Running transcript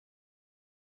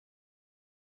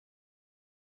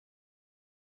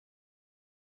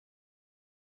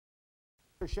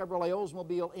Chevrolet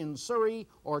Oldsmobile in Surrey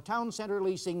or Town Center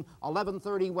Leasing,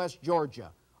 1130 West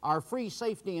Georgia. Our free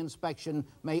safety inspection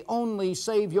may only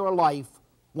save your life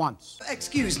once.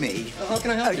 Excuse me. How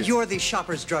can I help you? You're the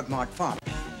Shoppers Drug Mart farm.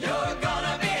 You're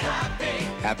gonna be happy.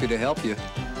 Happy to help you.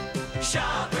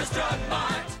 Shoppers Drug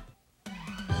Mart.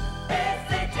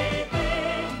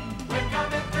 We're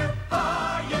coming through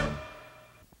for you.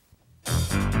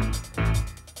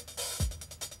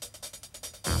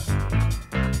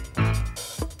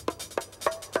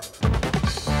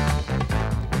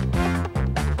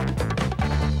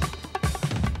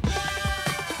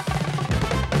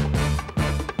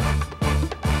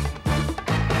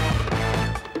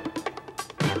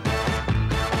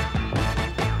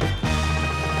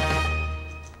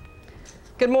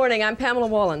 Good morning, I'm Pamela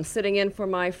Wallin, sitting in for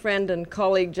my friend and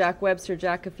colleague Jack Webster.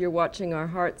 Jack, if you're watching, our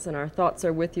hearts and our thoughts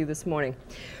are with you this morning.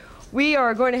 We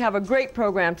are going to have a great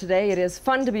program today. It is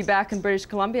fun to be back in British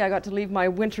Columbia. I got to leave my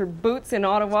winter boots in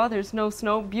Ottawa. There's no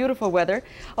snow, beautiful weather.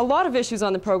 A lot of issues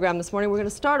on the program this morning. We're going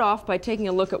to start off by taking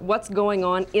a look at what's going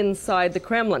on inside the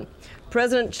Kremlin.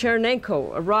 President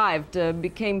Chernenko arrived,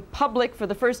 became public for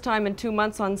the first time in 2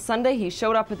 months on Sunday. He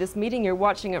showed up at this meeting. You're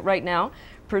watching it right now.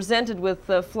 Presented with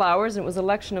flowers, and it was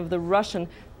election of the Russian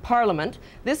parliament.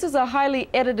 This is a highly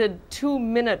edited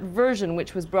 2-minute version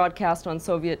which was broadcast on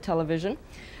Soviet television.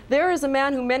 There is a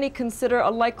man who many consider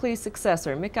a likely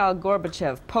successor, Mikhail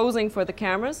Gorbachev, posing for the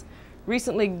cameras.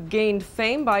 Recently gained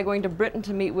fame by going to Britain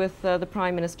to meet with the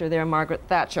Prime Minister there, Margaret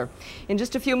Thatcher. In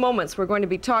just a few moments, we're going to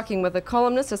be talking with a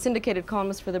columnist, a syndicated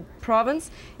columnist for the province,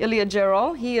 Ilya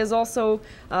Gerol. He is also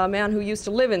a man who used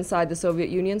to live inside the Soviet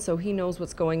Union, so he knows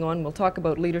what's going on. We'll talk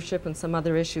about leadership and some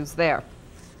other issues there.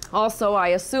 Also, I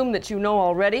assume that you know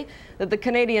already that the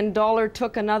Canadian dollar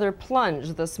took another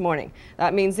plunge this morning.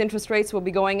 That means interest rates will be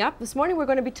going up. This morning we're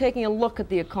going to be taking a look at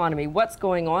the economy, what's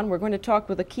going on. We're going to talk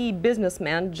with a key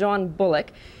businessman, John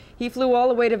Bulloch. He flew all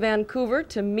the way to Vancouver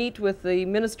to meet with the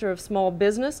Minister of Small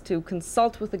Business to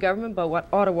consult with the government about what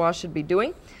Ottawa should be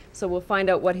doing. So we'll find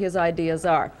out what his ideas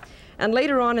are. And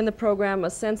later on in the program, a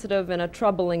sensitive and a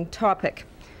troubling topic.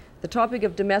 The topic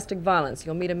of domestic violence.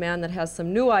 You'll meet a man that has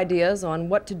some new ideas on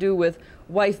what to do with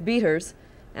wife beaters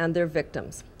and their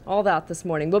victims. All that this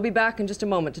morning. We'll be back in just a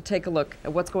moment to take a look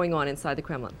at what's going on inside the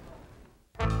Kremlin.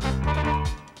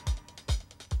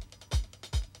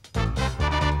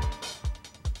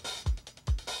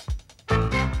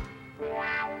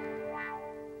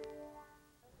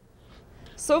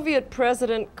 Soviet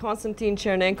President Konstantin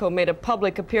Chernenko made a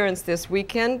public appearance this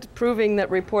weekend, proving that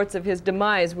reports of his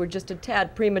demise were just a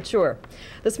tad premature.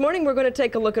 This morning we're going to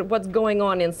take a look at what's going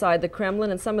on inside the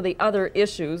Kremlin and some of the other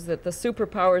issues that the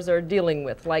superpowers are dealing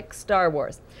with, like Star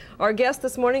Wars. Our guest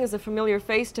this morning is a familiar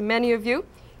face to many of you,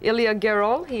 Ilya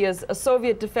Gerol. He is a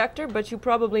Soviet defector, but you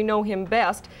probably know him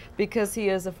best because he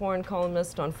is a foreign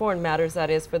columnist on foreign matters,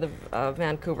 that is, for the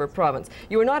Vancouver province.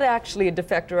 You were not actually a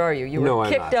defector, are you? You were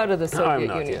kicked out of the Soviet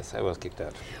Union. Yes, I was kicked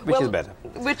out, which is better.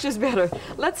 Which is better.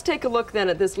 Let's take a look then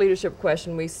at this leadership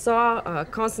question. We saw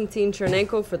Konstantin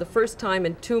Chernenko for the first time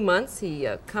in 2 months. He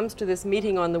comes to this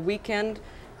meeting on the weekend.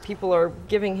 People are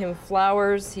giving him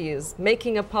flowers. He is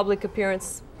making a public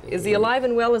appearance. Is he alive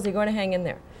and well? Is he going to hang in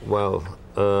there? Well,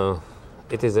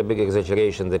 it is a big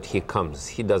exaggeration that he comes.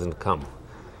 He doesn't come.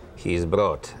 He is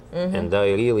brought. And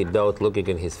I really doubt, looking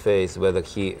in his face, whether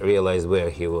he realized where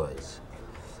he was.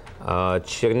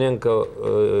 Chernenko,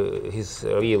 his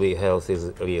health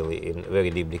is really in very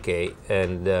deep decay.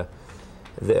 And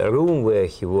the room where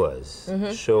he was,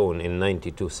 shown in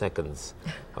 92 seconds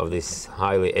of this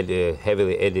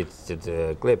heavily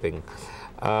edited clipping,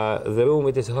 the room,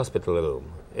 it is a hospital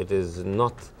room. It is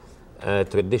not a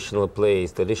traditional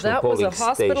place, traditional polling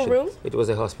station. That was a hospital room? It was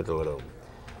a hospital room.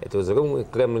 It was a room in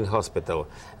Kremlin Hospital.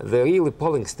 The real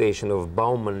polling station of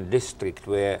Bauman district,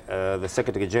 where the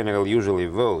Secretary General usually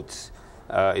votes,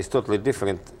 is totally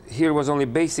different. Here was only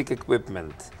basic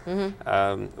equipment.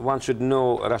 One should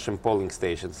know Russian polling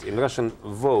stations. In Russian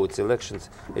votes, elections,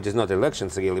 it is not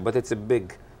elections really, but it's a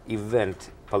big event,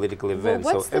 political event.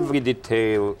 So every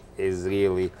detail is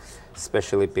really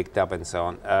specially picked up and so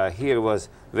on. Here was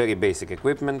very basic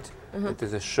equipment. It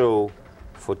is a show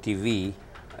for TV,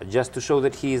 just to show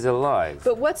that he is alive.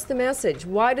 But what's the message?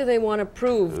 Why do they want to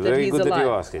prove that he's alive? Very good that you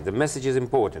asked it. The message is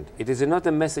important. It is not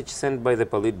a message sent by the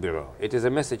Politburo. It is a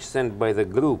message sent by the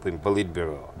group in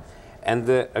Politburo. And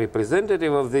the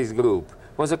representative of this group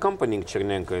was accompanying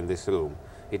Chernenko in this room.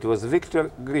 It was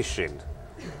Viktor Grishin.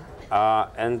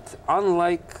 And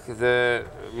unlike the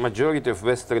majority of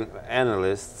Western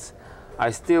analysts, I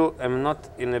still am not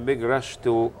in a big rush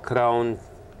to crown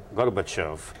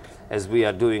Gorbachev as we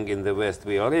are doing in the West.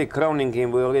 We are already crowning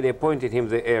him, we already appointed him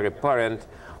the heir apparent,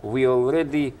 we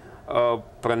already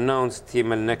pronounced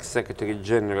him a next Secretary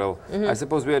General. I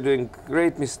suppose we are doing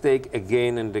great mistake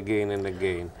again and again and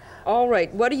again. All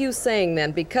right, what are you saying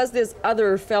then? Because this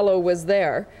other fellow was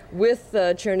there with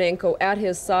Chernenko at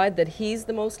his side, that he's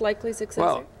the most likely successor?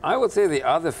 Well, I would say the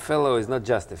other fellow is not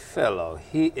just a fellow.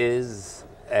 He is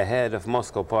a head of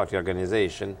Moscow party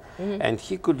organization, and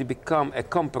he could become a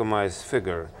compromise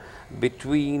figure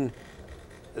between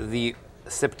the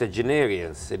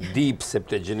septuagenarians, deep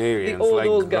septuagenarians, like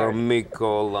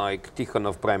Gromyko, like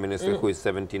Tikhonov, Prime Minister, who is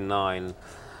 79,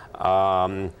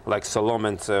 like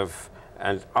Solomentsev,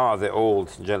 and the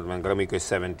old gentleman, Gromyko is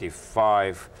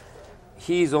 75.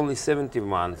 He is only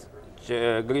 71,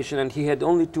 Grishin, and he had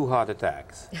only 2 heart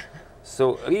attacks.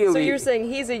 So really... So you're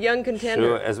saying he's a young contender?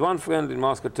 Sure. As one friend in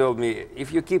Moscow told me,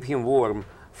 if you keep him warm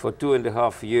for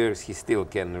 2.5 years, he still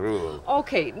can rule.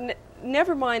 Okay,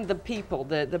 never mind the people,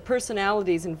 the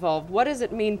personalities involved. What does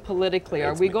it mean politically?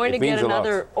 Are we going to get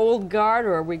another old guard,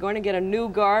 or are we going to get a new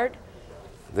guard?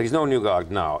 There is no new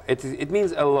guard now. It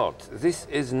means a lot. This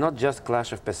is not just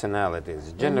clash of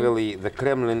personalities. Generally, the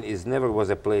Kremlin never was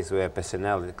a place where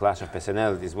clash of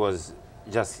personalities was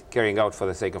just carrying out for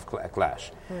the sake of a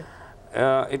clash.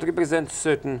 It represents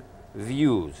certain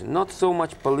views, not so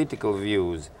much political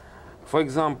views. For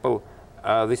example,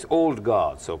 this old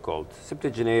guard, so-called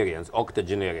septuagenarians,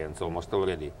 octogenarians almost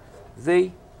already,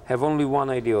 they have only one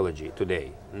ideology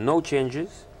today. No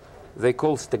changes. They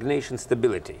call stagnation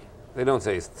stability. They don't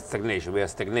say stagnation, we are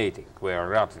stagnating, we are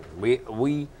rotting.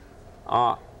 We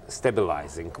are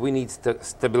stabilizing. We need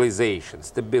stabilization,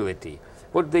 stability.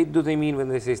 What do they mean when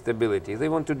they say stability? They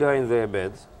want to die in their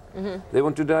beds. They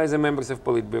want to die as members of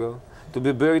Politburo, to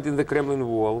be buried in the Kremlin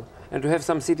wall, and to have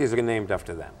some cities renamed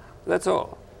after them. That's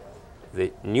all.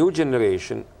 The new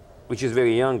generation, which is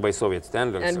very young by Soviet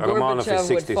standards, and Romanov is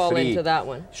 63. Would fall into that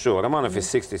one. Sure, Romanov is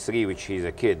 63, which he's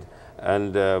a kid,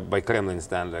 and by Kremlin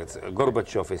standards.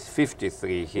 Gorbachev is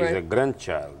 53, he's a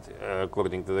grandchild,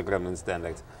 according to the Kremlin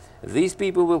standards. These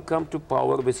people will come to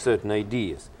power with certain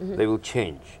ideas. They will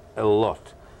change a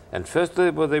lot. And first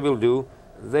what they will do,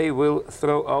 they will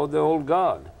throw out the old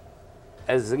guard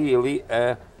as really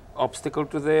an obstacle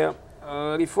to their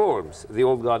reforms. The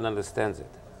old guard understands it.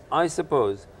 I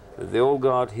suppose that the old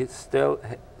guard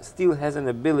still has an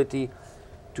ability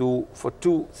to, for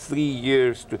 2-3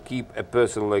 years, to keep a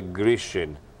person like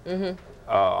Grishin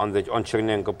on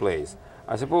Chernenko place.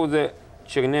 I suppose the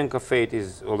Chernenko fate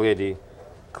is already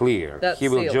clear. He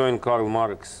will join Karl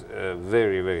Marx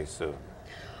very, very soon.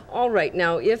 All right,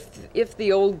 now if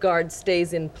the old guard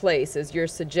stays in place, as you're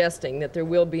suggesting, that there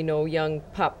will be no young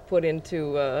pup put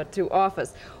into to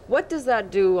office, what does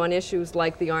that do on issues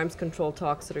like the arms control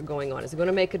talks that are going on? Is it going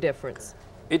to make a difference?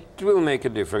 It will make a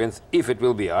difference, if it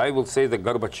will be. I will say that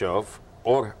Gorbachev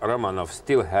or Romanov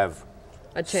still have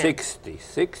a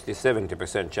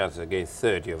 60-70% chance against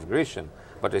 30 of Grishin.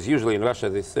 But as usually in Russia,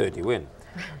 the 30 win.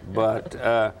 But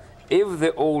if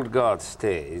the old guard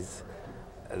stays,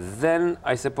 then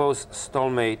I suppose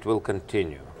stalemate will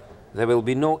continue. There will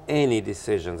be no any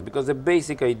decisions, because the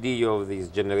basic idea of this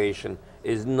generation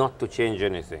is not to change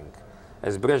anything.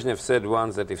 As Brezhnev said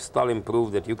once, that if Stalin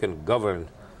proved that you can govern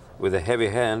with a heavy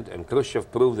hand, and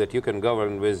Khrushchev proved that you can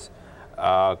govern with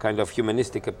a kind of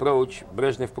humanistic approach,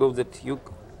 Brezhnev proved that you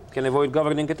can avoid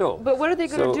governing at all. But what are they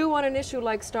going to do on an issue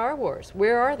like Star Wars?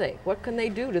 Where are they? What can they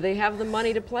do? Do they have the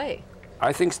money to play?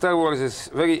 I think Star Wars is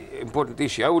a very important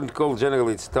issue. I wouldn't call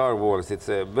generally it Star Wars. It's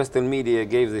Western media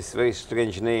gave this very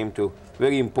strange name to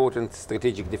very important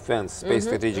strategic defense, space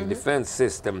strategic defense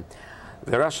system.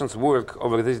 The Russians work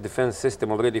over this defense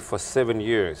system already for 7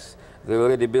 years. They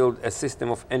already built a system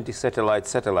of anti-satellite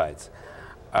satellites.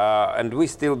 And we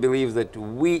still believe that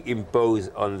we impose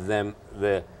on them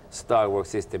the Star Wars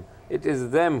system. It is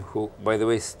them who, by the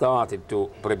way, started to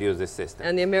produce this system.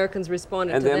 And the Americans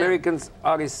responded to that. And the Americans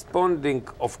are responding,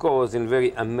 of course, in a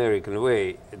very American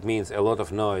way. It means a lot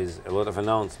of noise, a lot of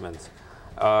announcements,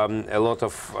 a lot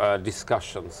of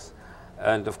discussions,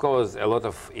 and of course, a lot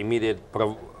of immediate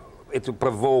it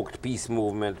provoked peace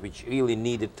movement, which really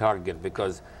needed target,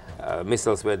 because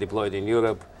missiles were deployed in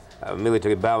Europe.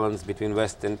 Military balance between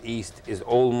West and East is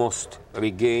almost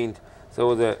regained.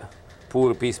 So the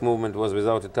poor peace movement was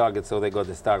without a target, so they got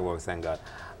the Star Wars, thank God.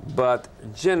 But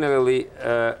generally,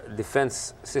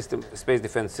 defense system, space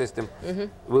defense system,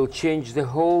 will change the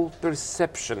whole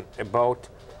perception about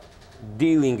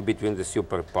dealing between the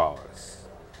superpowers.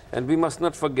 And we must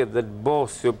not forget that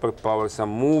both superpowers are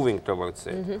moving towards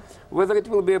it. Whether it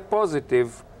will be a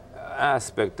positive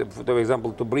aspect, for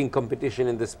example, to bring competition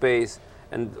in the space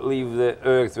and leave the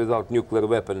Earth without nuclear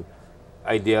weapon,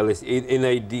 idealist, in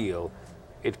ideal,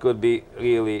 it could be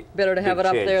really better to have it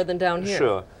up change. there than down here.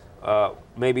 Sure.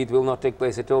 Maybe it will not take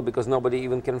place at all because nobody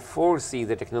even can foresee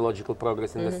the technological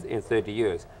progress in, in 30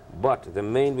 years. But the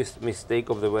main mistake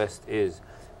of the West is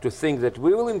to think that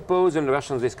we will impose on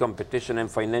Russians this competition and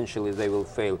financially they will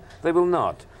fail. They will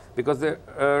not, because the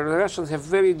Russians have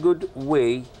very good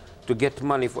way to get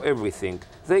money for everything.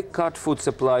 They cut food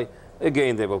supply.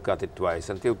 Again, they will cut it twice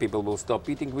until people will stop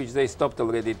eating, which they stopped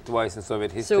already twice in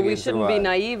Soviet history. So we shouldn't be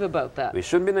naive about that. We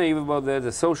shouldn't be naive about that.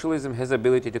 The socialism has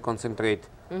ability to concentrate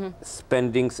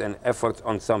spendings and efforts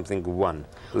on something one.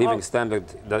 Living standard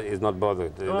that is not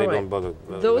bothered. They don't bother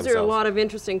Those themselves. are a lot of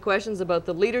interesting questions about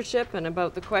the leadership and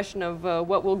about the question of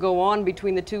what will go on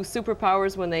between the two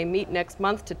superpowers when they meet next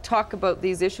month to talk about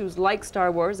these issues like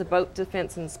Star Wars, about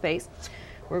defense and space.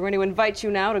 We're going to invite you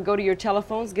now to go to your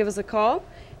telephones, give us a call.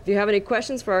 If you have any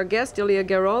questions for our guest, Ilya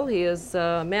Gerol, he is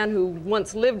a man who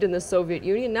once lived in the Soviet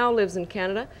Union, now lives in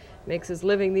Canada, makes his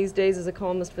living these days as a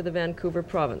columnist for the Vancouver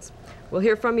province. We'll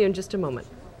hear from you in just a moment.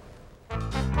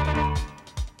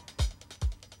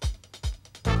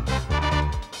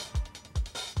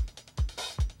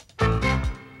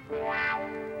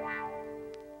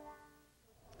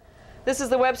 This is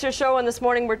the Webster Show, and this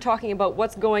morning we're talking about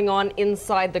what's going on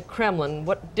inside the Kremlin.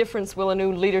 What difference will a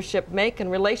new leadership make, and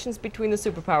relations between the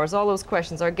superpowers? All those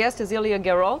questions. Our guest is Ilya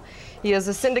Gerol. He is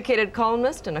a syndicated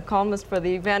columnist and a columnist for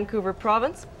the Vancouver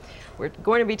province. We're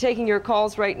going to be taking your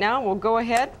calls right now. We'll go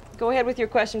ahead. Go ahead with your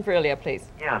question for Ilya, please.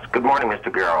 Yes. Good morning,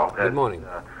 Mr. Gerol. Good morning.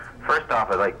 First off,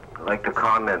 I'd like to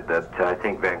comment that I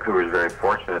think Vancouver is very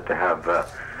fortunate to have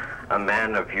a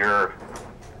man of your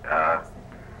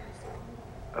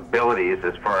abilities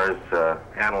as far as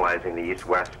analyzing the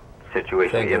East-West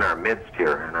situation in our midst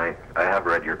here, and I have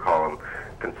read your column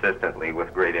consistently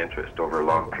with great interest over a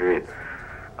long period.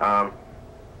 And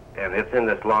it's in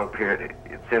this long period,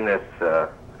 it's in this,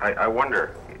 I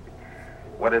wonder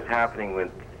what is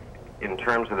happening in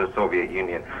terms of the Soviet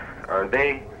Union. Are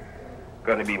they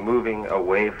going to be moving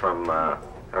away from a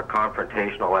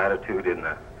confrontational attitude in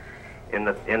the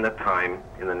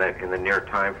near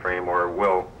time frame, or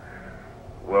will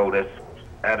this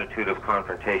attitude of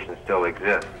confrontation still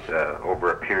exist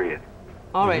over a period?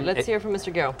 All right, let's hear from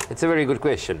Mr. Gerol. It's a very good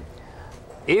question.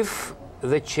 If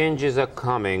the changes are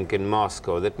coming in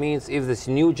Moscow, that means if this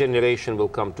new generation will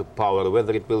come to power,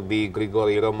 whether it will be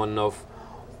Grigory Romanov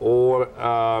or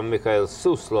Mikhail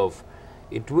Suslov,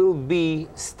 it will be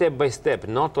step by step,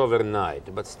 not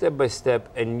overnight, but step by step,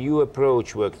 a new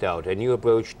approach worked out, a new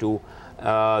approach to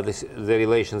the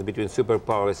relations between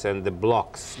superpowers and the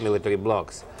blocs, military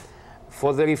blocs.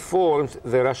 For the reforms,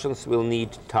 the Russians will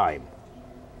need time.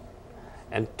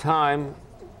 And time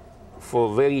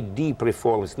for very deep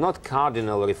reforms, not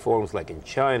cardinal reforms like in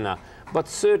China, but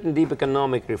certain deep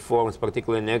economic reforms,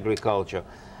 particularly in agriculture,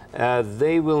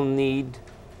 they will need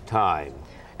time.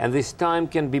 And this time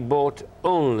can be bought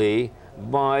only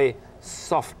by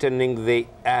softening the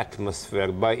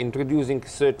atmosphere, by introducing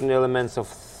certain elements of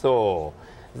thaw.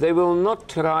 They will not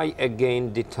try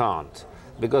again détente,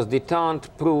 because détente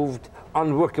proved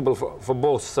unworkable for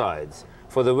both sides.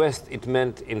 For the West, it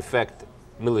meant, in fact,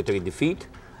 military defeat,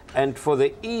 and for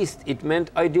the East, it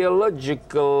meant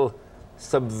ideological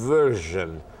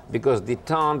subversion, because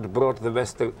détente brought the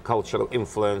Western cultural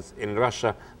influence in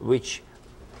Russia, which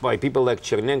by people like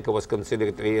Chernenko was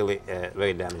considered really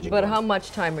very damaging. But how much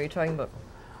time are you talking about?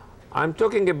 I'm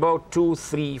talking about 2,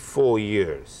 3, 4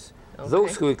 years. Okay.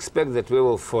 Those who expect that we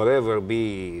will forever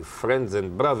be friends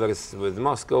and brothers with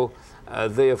Moscow,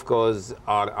 they of course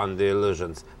are under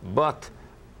illusions. But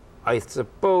I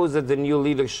suppose that the new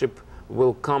leadership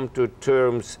will come to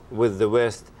terms with the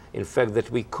West, in fact,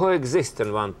 that we coexist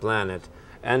on one planet.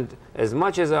 And as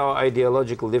much as our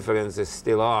ideological differences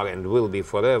still are and will be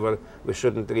forever, we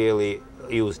shouldn't really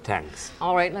use tanks.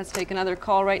 All right, let's take another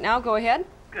call right now. Go ahead.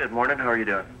 Good morning. How are you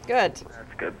doing? Good.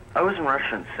 That's good. I was in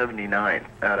Russia in '79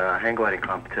 at a hang gliding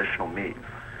competitional meet,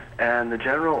 and the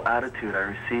general attitude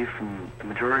I received from the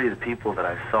majority of the people that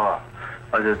I saw,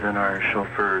 other than our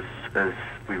chauffeurs, as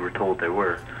we were told they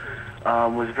were,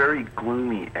 was very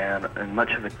gloomy and in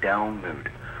much of a down mood.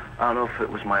 I don't know if it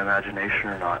was my imagination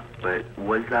or not, but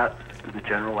was that the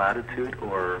general attitude,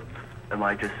 or am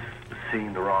I just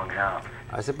seeing the wrong half?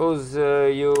 I suppose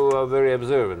you are very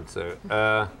observant, sir.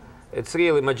 It's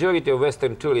really, majority of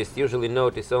Western tourists usually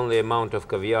notice only the amount of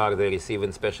caviar they receive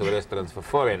in special restaurants for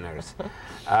foreigners.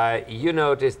 You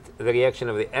noticed the reaction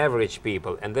of the average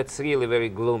people, and that's really very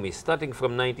gloomy. Starting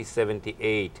from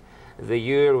 1978, the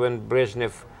year when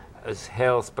Brezhnev's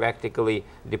health practically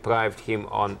deprived him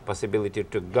on possibility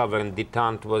to govern,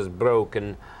 détente was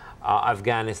broken,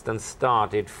 Afghanistan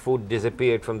started, food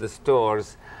disappeared from the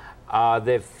stores,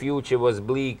 their future was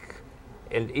bleak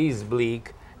and is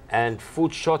bleak, and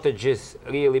food shortages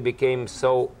really became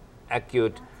so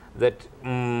acute that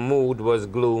mood was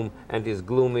gloom and is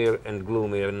gloomier and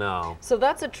gloomier now. So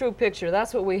that's a true picture.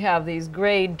 That's what we have, these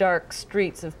gray, dark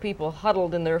streets of people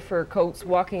huddled in their fur coats,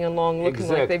 walking along looking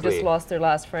like they've just lost their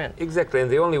last friend. Exactly, and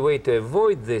the only way to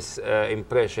avoid this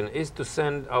impression is to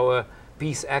send our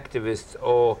peace activists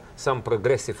or some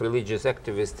progressive religious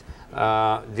activists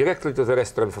directly to the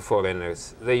restaurant for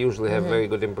foreigners. They usually have very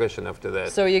good impression after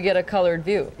that. So you get a colored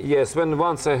view. Yes, when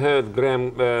once I heard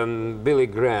Billy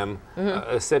Graham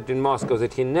said in Moscow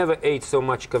that he never ate so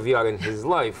much caviar in his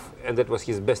life, and that was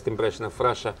his best impression of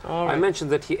Russia. I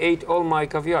mentioned that he ate all my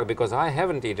caviar because I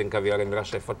haven't eaten caviar in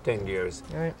Russia for 10 years,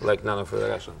 like none of the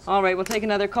Russians. All right, we'll take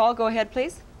another call. Go ahead,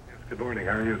 please. Yes, good morning.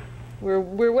 How are you?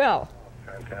 We're well.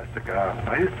 Fantastic.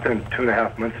 I just spent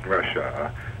 2.5 months in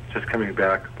Russia, just coming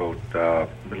back about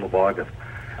middle of August.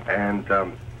 And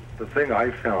the thing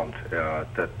I found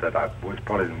that was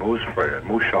probably the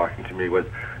most shocking to me was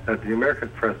that the American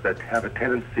press that have a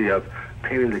tendency of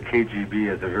painting the KGB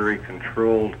as a very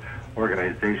controlled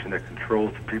organization that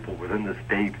controls the people within the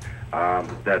state,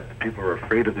 that people are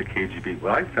afraid of the KGB.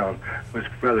 What I found was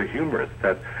rather humorous,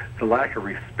 that the lack of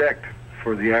respect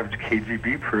for the average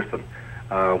KGB person.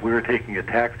 We were taking a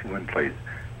taxi one place,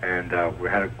 and we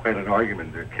had quite an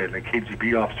argument. The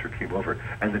KGB officer came over,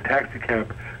 and the taxi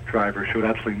cab driver showed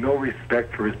absolutely no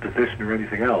respect for his position or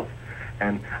anything else.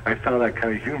 And I found that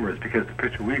kind of humorous because the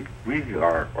picture we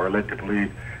are led to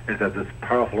believe is that this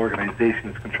powerful organization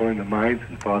is controlling the minds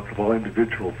and thoughts of all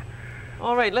individuals.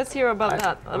 All right, let's hear about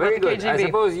that, about very the good. KGB. I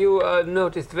suppose you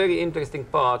noticed very interesting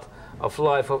part of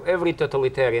life of every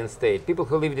totalitarian state. People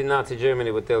who lived in Nazi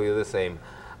Germany would tell you the same.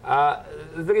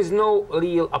 There is no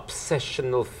real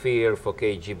obsessional fear for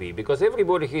KGB because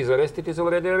everybody who is arrested is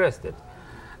already arrested.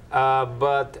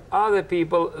 But other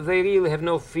people, they really have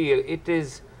no fear. It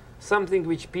is something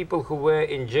which people who were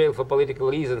in jail for political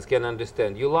reasons can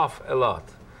understand. You laugh a lot.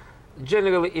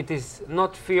 Generally, it is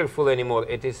not fearful anymore.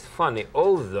 It is funny.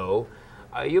 Although,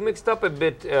 you mixed up a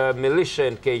bit militia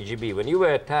and KGB. When you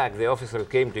were attacked, the officer who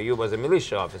came to you was a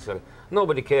militia officer.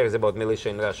 Nobody cares about militia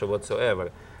in Russia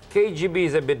whatsoever. KGB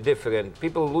is a bit different.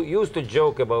 People used to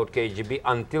joke about KGB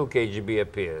until KGB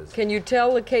appears. Can you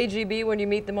tell the KGB when you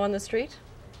meet them on the street?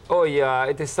 Oh yeah,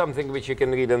 it is something which you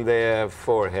can read on their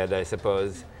forehead, I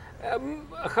suppose.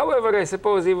 However, I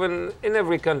suppose even in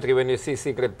every country when you see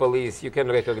secret police, you can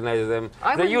recognize them.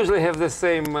 They usually have the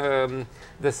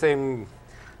same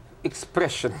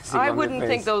expression. I wouldn't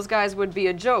think those guys would be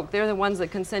a joke. They're the ones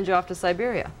that can send you off to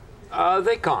Siberia.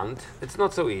 They can't. It's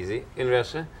not so easy in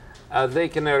Russia. They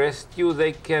can arrest you,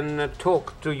 they can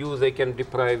talk to you, they can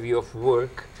deprive you of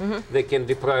work, they can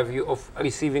deprive you of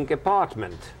receiving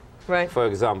apartment, for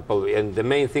example. And the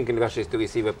main thing in Russia is to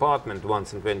receive apartment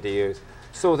once in 20 years.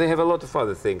 So they have a lot of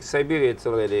other things. Siberia,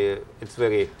 it's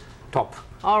very top.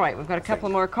 All right, we've got a couple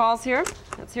more calls here.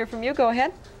 Let's hear from you. Go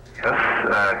ahead.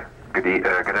 Yes,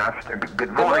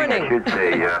 good morning, I should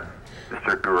say,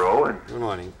 Mr. Gerol. Good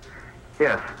morning.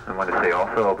 Yes, I want to say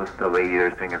also the lady there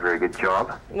is doing a very good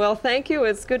job. Well, thank you.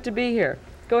 It's good to be here.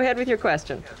 Go ahead with your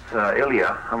question.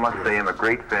 Ilya, I must say I'm a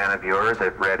great fan of yours.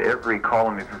 I've read every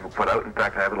column you've put out. In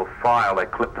fact, I have a little file. I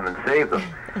clip them and save them.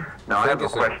 Now, I have a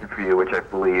question for you, which I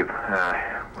believe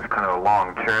was kind of a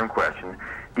long-term question.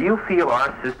 Do you feel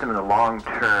our system in the long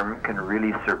term can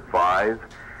really survive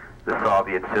the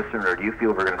Soviet system, or do you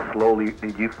feel we're going to slowly, do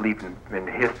you believe in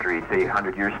history, say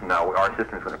 100 years from now, our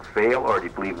system is going to fail, or do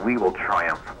you believe we will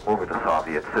triumph over the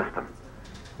Soviet system?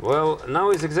 Well, now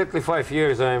it's exactly 5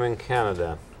 years I'm in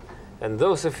Canada. And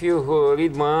those of you who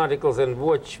read my articles and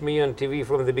watch me on TV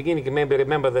from the beginning maybe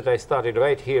remember that I started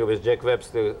right here with Jack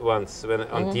Webster once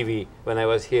on TV when I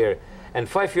was here. And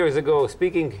 5 years ago,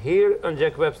 speaking here on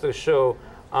Jack Webster's show,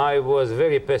 I was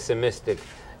very pessimistic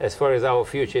as far as our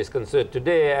future is concerned.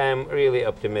 Today, I am really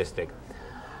optimistic.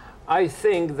 I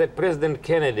think that President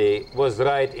Kennedy was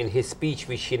right in his speech,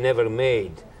 which he never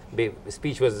made. The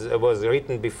speech was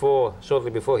written shortly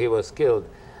before he was killed,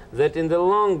 that in the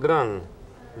long run,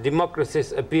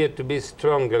 democracies appear to be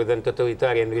stronger than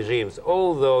totalitarian regimes,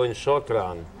 although in short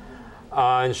run,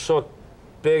 in short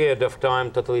period of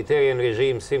time, totalitarian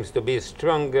regime seems to be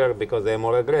stronger because they're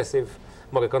more aggressive,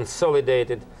 more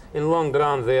consolidated. In long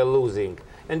run, they are losing.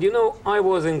 And you know, I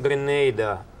was in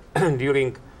Grenada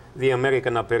during the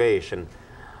American operation.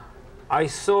 I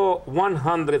saw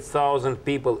 100,000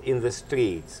 people in the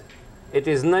streets. It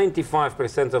is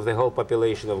 95% of the whole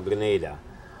population of Grenada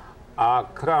are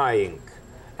crying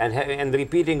and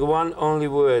repeating one only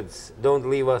words, don't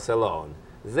leave us alone.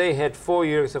 they had 4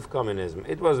 years of communism.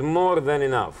 It was more than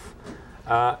enough.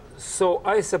 So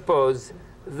I suppose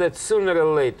that sooner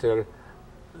or later,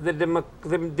 the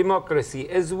democracy,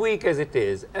 as weak as it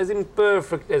is, as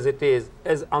imperfect as it is,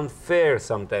 as unfair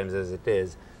sometimes as it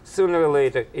is, sooner or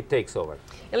later it takes over.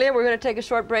 Ilya, we're going to take a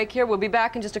short break here. We'll be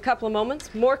back in just a couple of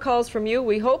moments. More calls from you,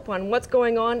 we hope, on what's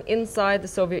going on inside the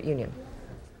Soviet Union.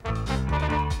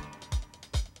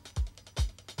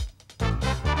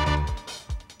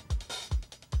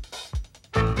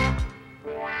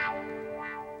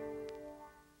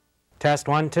 Test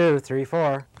 1, 2, 3,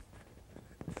 4.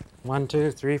 1,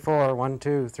 2, 3, 4. 1,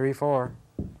 2, 3, 4.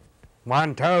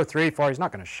 1, 2, 3, 4. He's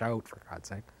not going to shout, for God's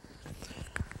sake.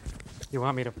 You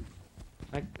want me to...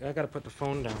 I got to put the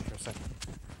phone down for a second.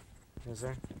 Is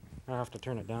there? I have to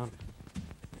turn it down.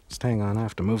 Just hang on. I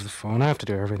have to move the phone. I have to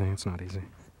do everything. It's not easy.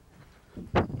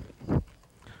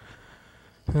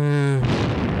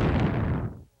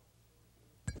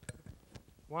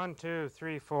 1, 2,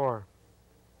 3, 4.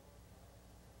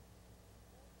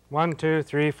 1, 2,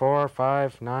 3, 4,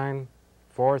 5, 9,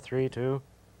 4, 3, 2.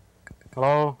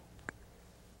 Hello?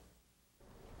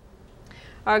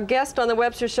 Our guest on the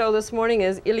Webster Show this morning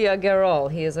is Ilya Gerol.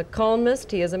 He is a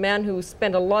columnist. He is a man who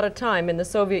spent a lot of time in the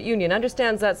Soviet Union,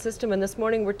 understands that system, and this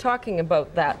morning we're talking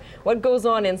about that. What goes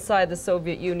on inside the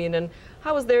Soviet Union, and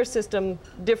how is their system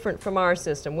different from our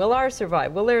system? Will ours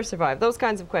survive? Will theirs survive? Those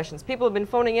kinds of questions. People have been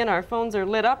phoning in. Our phones are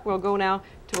lit up. We'll go now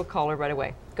to a caller right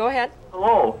away. Go ahead.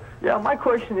 Hello. Yeah, my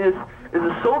question is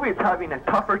the Soviets having a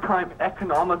tougher time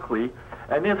economically?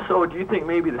 And if so, do you think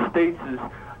maybe the States is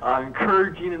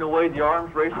encouraging, in a way, the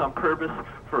arms race on purpose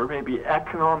for maybe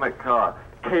economic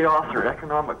chaos or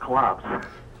economic collapse?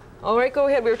 All right, go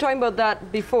ahead. We were talking about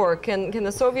that before. Can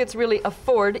the Soviets really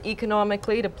afford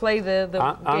economically to play the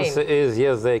game? Answer is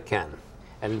yes, they can.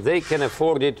 And they can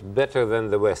afford it better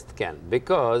than the West can.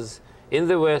 Because in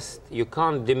the West, you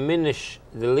can't diminish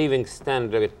the living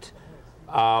standard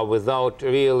without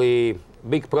really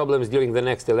big problems during the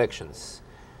next elections.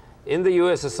 In the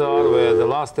USSR, where the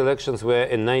last elections were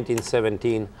in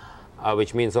 1917,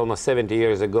 which means almost 70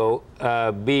 years ago,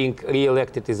 being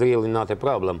re-elected is really not a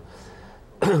problem.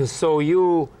 So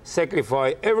you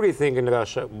sacrifice everything in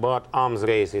Russia, but arms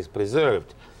race is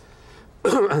preserved.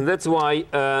 And that's why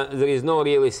there is no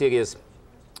really serious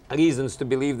reasons to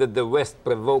believe that the West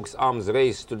provokes arms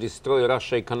race to destroy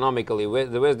Russia economically.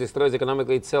 The West destroys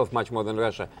economically itself much more than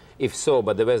Russia, if so,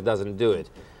 but the West doesn't do it.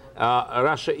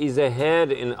 Russia is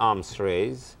ahead in arms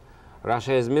race.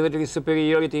 Russia has military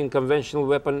superiority in conventional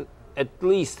weapon at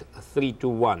least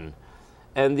 3-1,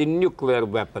 and in nuclear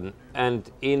weapon, and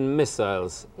in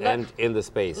missiles, and in the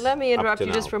space. Let me interrupt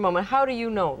you just for a moment. How do you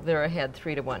know they're ahead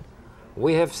 3-1?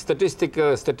 We have statistic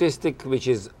which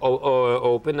is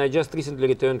open. I just recently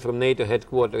returned from NATO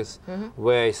headquarters,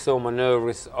 where I saw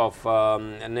maneuvers of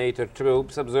NATO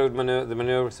troops, observed the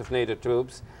maneuvers of NATO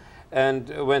troops, and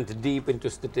went deep into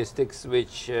statistics,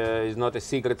 which is not a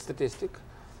secret statistic.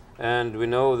 And we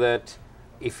know that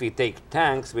if we take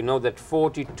tanks, we know that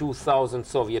 42,000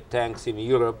 Soviet tanks in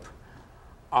Europe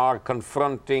are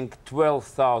confronting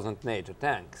 12,000 NATO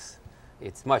tanks.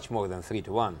 It's much more than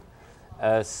 3-1.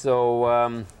 So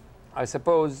I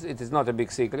suppose it is not a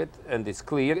big secret, and it's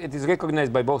clear. It is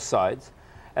recognized by both sides.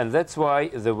 And that's why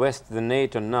the West, the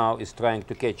NATO now, is trying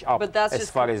to catch up as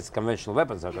far as conventional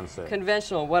weapons are concerned.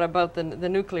 Conventional. What about the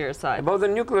nuclear side? About the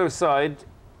nuclear side,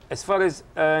 as far as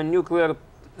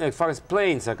as far as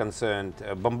planes are concerned,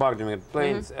 bombardment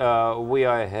planes, we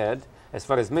are ahead. As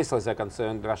far as missiles are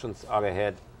concerned, Russians are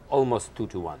ahead almost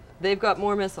 2-1. They've got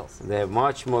more missiles. They have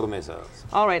much more missiles.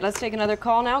 All right, let's take another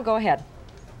call now. Go ahead.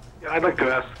 Yeah, I'd like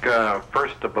to ask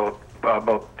first about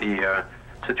the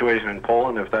situation in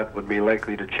Poland, if that would be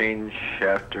likely to change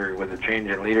with a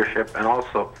change in leadership, and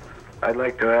also I'd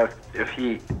like to ask if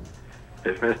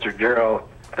Mr. Gerol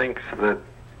thinks that,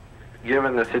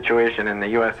 given the situation in the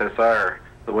USSR,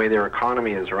 the way their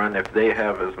economy is run, if they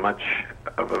have as much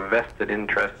of a vested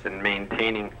interest in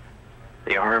maintaining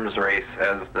the arms race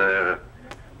as the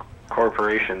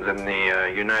corporations in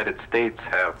the United States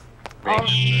have.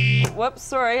 Whoops,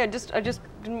 sorry, I just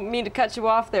didn't mean to cut you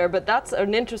off there, but that's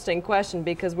an interesting question,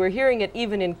 because we're hearing it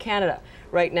even in Canada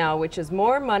right now, which is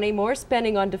more money, more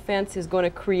spending on defense is going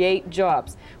to create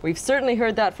jobs. We've certainly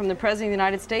heard that from the President of the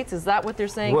United States. Is that what they're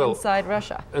saying inside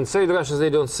Russia? Inside Russia,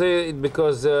 they don't say it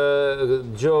because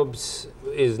jobs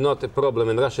is not a problem.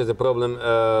 In Russia, is a problem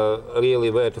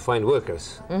really where to find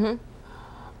workers.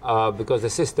 Because the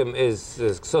system is,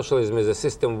 socialism is a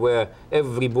system where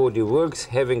everybody works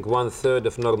having 1/3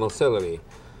 of normal salary.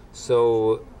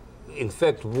 So, in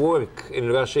fact, work in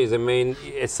Russia is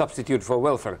a substitute for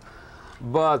welfare.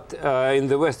 but in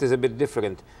the West is a bit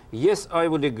different. Yes, I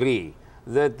would agree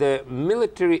that the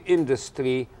military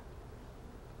industry,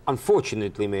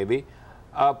 unfortunately maybe,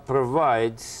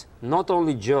 provides not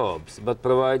only jobs, but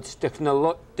provides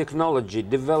technology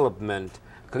development,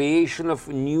 creation of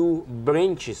new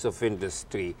branches of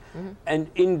industry, and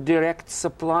indirect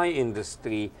supply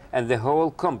industry, and the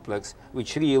whole complex,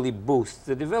 which really boosts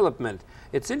the development.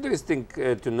 It's interesting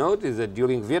to notice that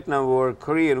during Vietnam War,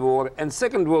 Korean War, and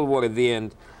Second World War at the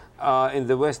end, in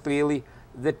the West really,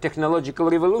 the technological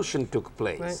revolution took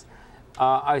place.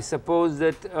 Right. I suppose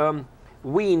that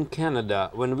we in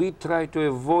Canada, when we try to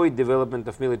avoid development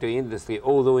of military industry,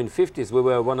 although in 50s we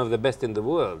were one of the best in the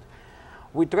world,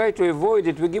 we try to avoid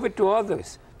it, we give it to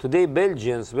others. Today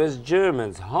Belgians, West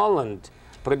Germans, Holland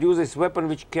produces weapon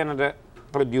which Canada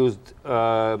produced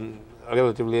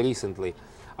relatively recently.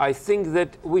 I think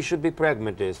that we should be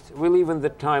pragmatists. We live in the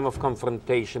time of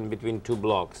confrontation between two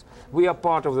blocks. We are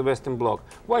part of the Western bloc.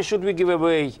 Why should we give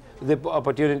away the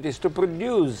opportunities to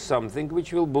produce something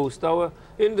which will boost our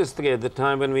industry at the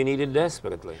time when we need it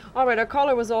desperately? All right, our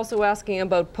caller was also asking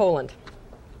about Poland.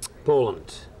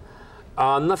 Poland.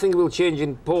 Nothing will change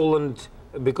in Poland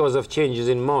because of changes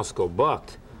in Moscow,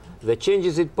 but the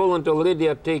changes in Poland already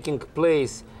are taking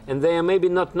place, and they are maybe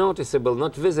not noticeable,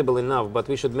 not visible enough, but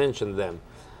we should mention them.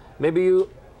 Maybe you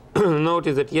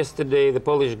noticed that yesterday the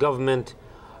Polish government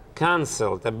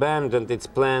cancelled, abandoned its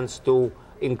plans to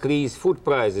increase food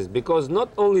prices, because not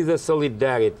only the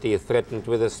Solidarity threatened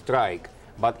with a strike,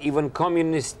 but even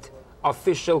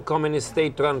official communist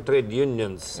state-run trade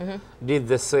unions did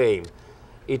the same.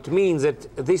 It means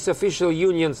that these official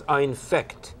unions are in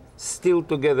fact still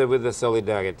together with the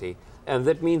Solidarity, and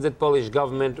that means that Polish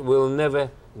government will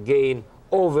never gain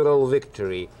overall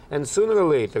victory. And sooner or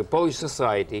later, Polish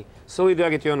society,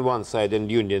 Solidarity on one side and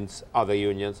unions, other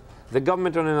unions, the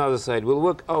government on another side will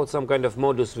work out some kind of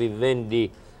modus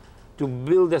vivendi to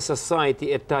build a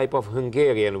society, a type of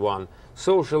Hungarian one,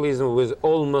 socialism with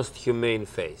almost humane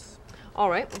face. All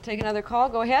right, we'll take another call.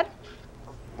 Go ahead.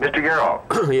 Mr.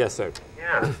 Gerol. Yes, sir.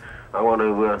 Yeah, I want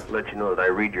to let you know that I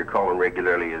read your column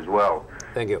regularly as well.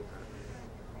 Thank you.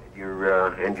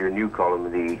 Your new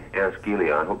column, the Ask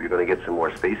Ilya, I hope you're going to get some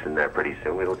more space in that pretty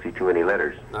soon. We don't see too many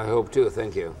letters. I hope too,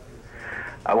 thank you.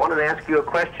 I wanted to ask you a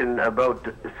question about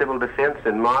civil defense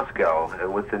in Moscow,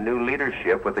 and with the new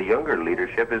leadership, with the younger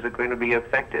leadership, is it going to be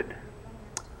affected?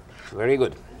 Very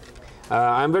good.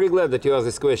 I'm very glad that you asked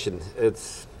this question.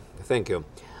 Thank you.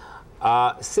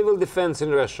 Civil defense in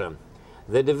Russia.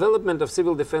 The development of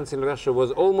civil defense in Russia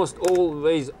was almost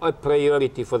always a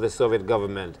priority for the Soviet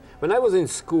government. When I was in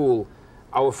school,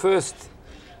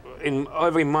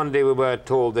 every Monday we were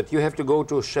told that you have to go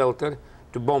to a shelter,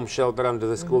 to bomb shelter under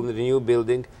the school in the new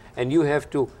building, and you have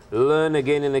to learn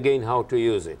again and again how to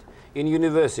use it. In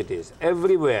universities,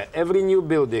 everywhere, every new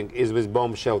building is with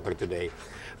bomb shelter today.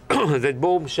 That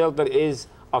bomb shelter is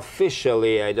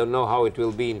officially, I don't know how it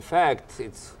will be in fact,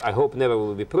 I hope never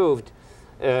will be proved,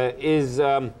 is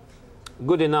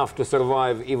good enough to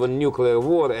survive even nuclear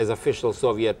war, as official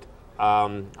Soviet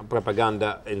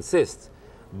propaganda insists.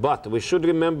 But we should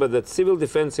remember that civil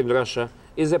defense in Russia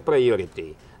is a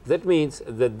priority. That means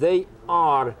that they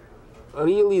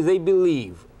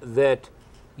believe that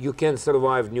you can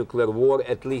survive nuclear war,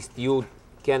 at least you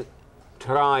can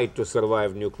try to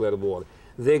survive nuclear war.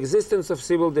 The existence of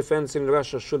civil defense in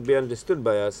Russia should be understood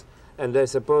by us, and I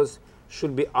suppose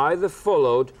should be either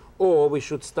followed, or we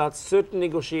should start certain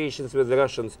negotiations with the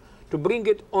Russians to bring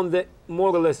it on the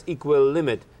more or less equal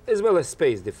limit, as well as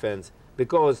space defense,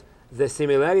 because the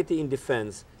similarity in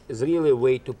defense is really a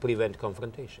way to prevent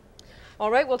confrontation. All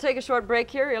right, we'll take a short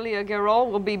break here. Ilya Gerol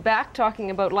will be back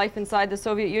talking about life inside the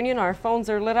Soviet Union. Our phones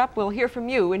are lit up. We'll hear from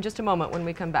you in just a moment when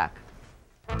we come back.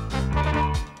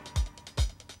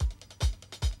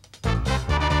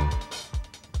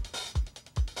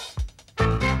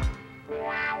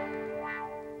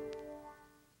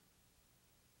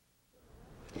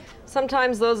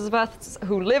 Sometimes those of us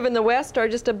who live in the West are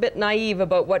just a bit naive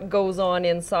about what goes on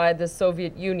inside the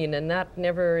Soviet Union, and that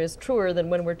never is truer than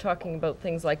when we're talking about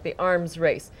things like the arms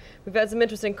race. We've had some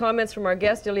interesting comments from our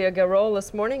guest, Ilya Gerol,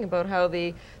 this morning about how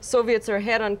the Soviets are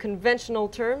ahead on conventional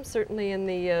terms, certainly in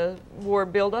the war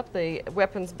buildup, the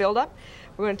weapons buildup.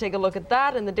 We're going to take a look at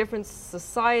that and the different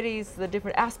societies, the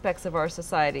different aspects of our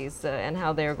societies, and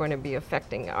how they're going to be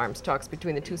affecting arms talks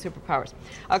between the two superpowers.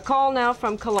 A call now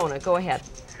from Kelowna. Go ahead.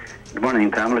 Good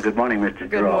morning, Pamela. Good morning, Mr. Gerol.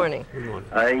 Good morning. Good morning.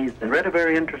 I read a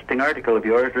very interesting article of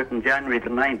yours written January the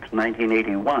 9th,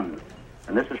 1981,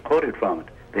 and this is quoted from it.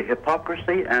 The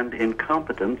hypocrisy and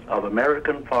incompetence of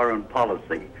American foreign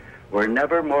policy were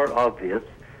never more obvious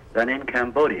than in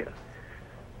Cambodia.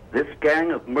 This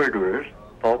gang of murderers,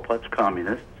 Pol Pot's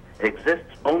communists,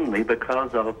 exists only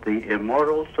because of the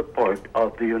immoral support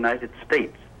of the United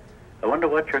States. I wonder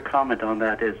what your comment on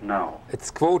that is now. It's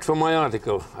a quote from my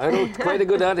article. I wrote quite a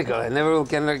good article. I never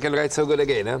can write so good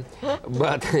again, huh?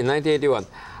 But in 1981.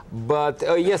 But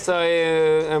yes, I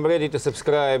am ready to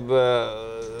subscribe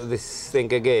this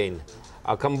thing again.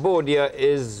 Cambodia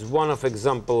is one of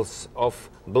examples of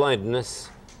blindness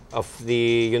of the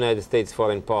United States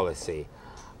foreign policy.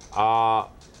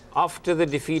 After the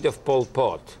defeat of Pol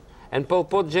Pot, and Pol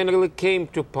Pot generally came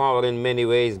to power in many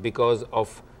ways because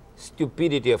of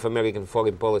stupidity of American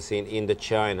foreign policy in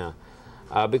Indochina,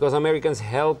 because Americans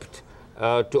helped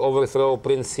to overthrow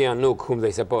Prince Sihanouk, whom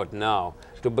they support now,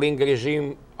 to bring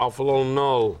regime of Lon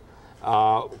Nol,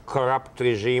 corrupt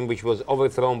regime which was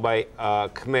overthrown by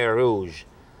Khmer Rouge.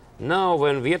 Now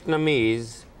when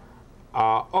Vietnamese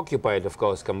occupied, of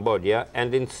course, Cambodia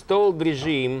and installed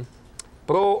regime,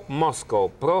 pro-Moscow,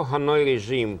 pro-Hanoi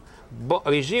regime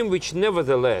which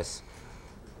nevertheless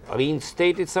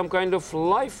reinstated some kind of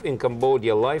life in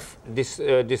Cambodia, life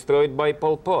destroyed by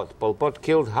Pol Pot. Pol Pot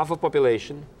killed half of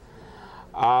population,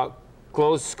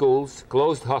 closed schools,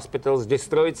 closed hospitals,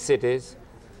 destroyed cities.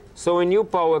 So a new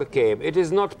power came. It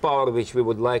is not power which we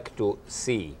would like to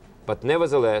see, but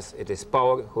nevertheless it is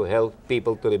power who helped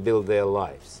people to rebuild their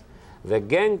lives. The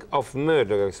gang of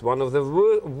murderers, one of the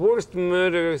worst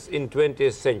murderers in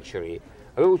 20th century,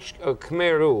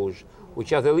 Khmer Rouge,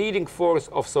 which are the leading force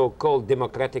of so-called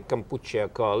Democratic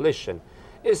Kampuchea coalition,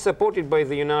 is supported by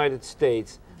the United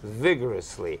States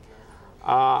vigorously.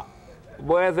 Where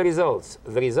are the results?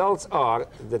 The results are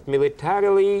that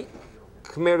militarily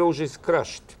Khmer Rouge is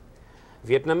crushed.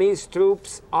 Vietnamese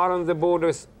troops are on the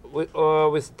borders with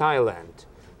Thailand.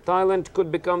 Thailand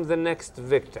could become the next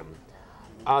victim.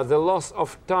 The loss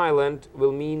of Thailand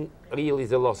will mean really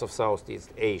the loss of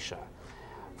Southeast Asia.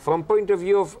 From point of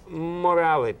view of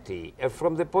morality,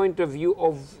 from the point of view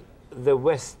of the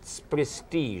West's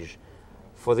prestige,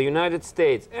 for the United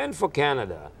States and for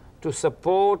Canada, to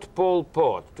support Pol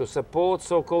Pot, to support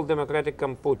so-called Democratic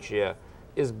Kampuchea,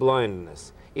 is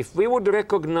blindness. If we would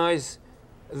recognize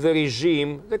the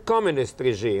regime, the communist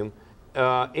regime,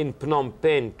 in Phnom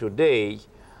Penh today,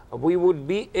 we would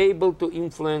be able to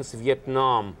influence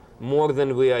Vietnam more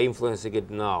than we are influencing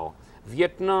it now.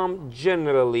 Vietnam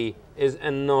generally is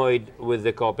annoyed with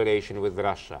the cooperation with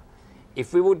Russia.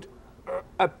 If we would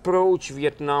approach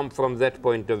Vietnam from that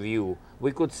point of view,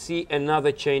 we could see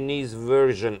another Chinese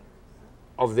version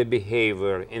of the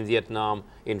behavior in Vietnam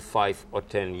in 5 or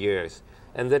 10 years.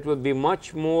 And that would be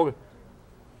much more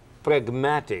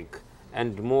pragmatic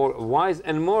and more wise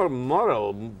and more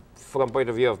moral, from point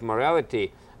of view of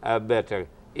morality, better,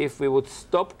 if we would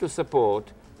stop to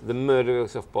support the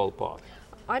murderers of Pol Pot.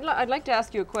 I'd like to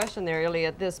ask you a question there, Ilya,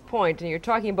 at this point, and you're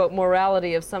talking about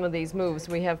morality of some of these moves.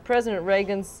 We have President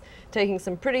Reagan's taking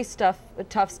some pretty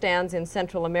tough stands in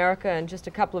Central America, and just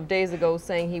a couple of days ago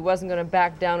saying he wasn't going to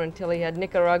back down until he had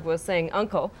Nicaragua saying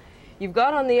uncle. You've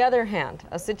got, on the other hand,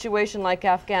 a situation like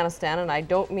Afghanistan, and I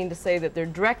don't mean to say that they're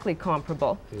directly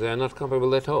comparable. They're not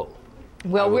comparable at all.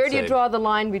 Well, where do you draw the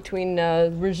line between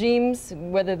regimes,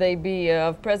 whether they be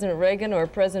of President Reagan or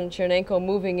President Chernenko,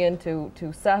 moving into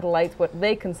satellites, what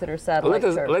they consider satellites?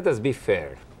 Let us be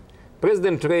fair.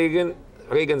 President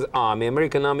Reagan's army,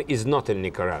 American army, is not in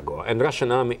Nicaragua, and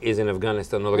Russian army is in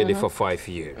Afghanistan already for 5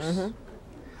 years.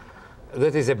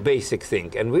 That is a basic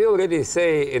thing, and we already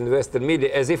say in Western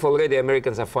media as if already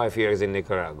Americans are 5 years in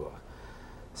Nicaragua.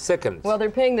 Second, well,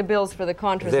 they're paying the bills for the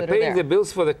Contras. They're paying the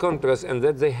bills for the Contras, and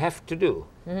that they have to do.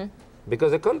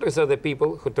 Because the Contras are the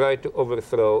people who try to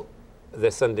overthrow the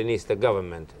Sandinista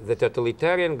government, the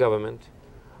totalitarian government,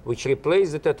 which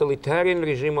replaced the totalitarian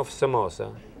regime of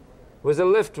Somoza with a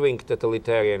left-wing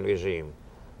totalitarian regime.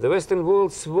 The Western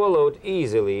world swallowed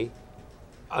easily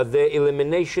the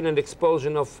elimination and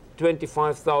expulsion of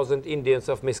 25,000 Indians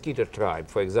of Mosquito tribe,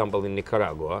 for example, in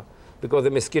Nicaragua, because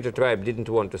the Mosquito tribe didn't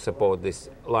want to support this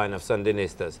line of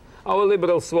Sandinistas. Our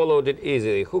liberals swallowed it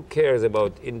easily. Who cares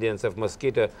about Indians of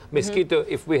Mosquito? Mosquito,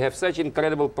 if we have such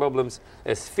incredible problems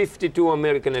as 52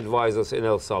 American advisors in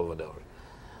El Salvador.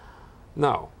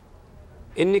 Now,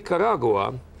 in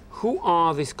Nicaragua, who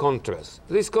are these Contras?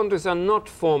 These Contras are not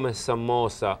former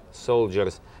Somoza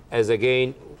soldiers, as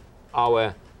again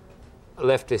our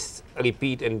leftists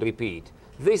repeat and repeat.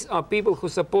 These are people who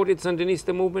supported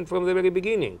Sandinista movement from the very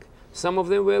beginning. Some of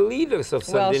them were leaders of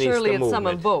Sandinista movement. Well, surely it's some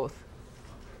of both.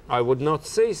 I would not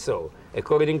say so.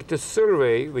 According to a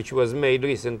survey which was made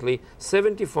recently,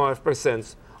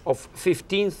 75% of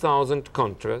 15,000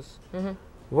 Contras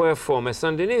were former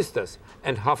Sandinistas,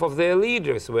 and half of their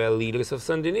leaders were leaders of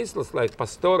Sandinistas, like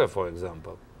Pastora, for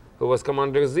example. who was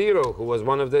Commander Zero, who was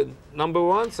one of the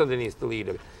 #1 Sandinista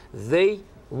leader. They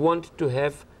want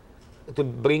to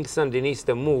bring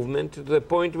Sandinista movement to the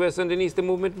point where Sandinista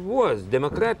movement was,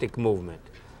 democratic movement.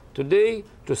 Today,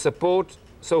 to support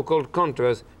so-called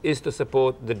Contras is to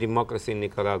support the democracy in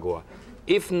Nicaragua.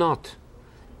 If not,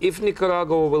 if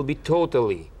Nicaragua will be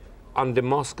totally under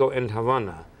Moscow and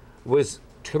Havana, with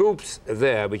troops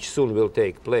there, which soon will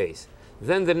take place,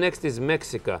 then the next is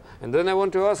Mexico. And then I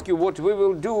want to ask you what we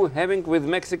will do having with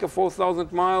Mexico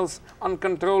 4,000 miles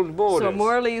uncontrolled borders. So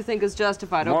morally you think is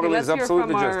justified. Morally okay, let's is hear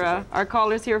from justified. our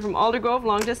callers here from Aldergrove,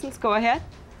 long distance. Go ahead.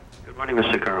 Good morning,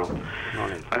 Mr. Carroll.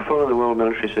 Morning. I follow the world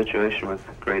military situation with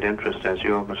great interest, as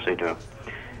you obviously do.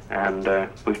 And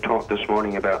we've talked this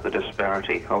morning about the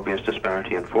disparity, obvious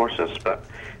disparity in forces, but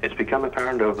it's become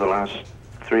apparent over the last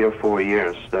 3 or 4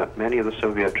 years that many of the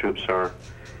Soviet troops are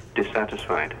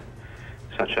dissatisfied,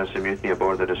 such as the mutiny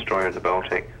aboard the destroyer in the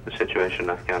Baltic, the situation in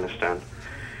Afghanistan.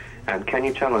 And can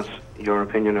you tell us your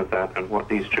opinion of that and what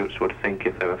these troops would think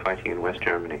if they were fighting in West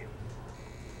Germany?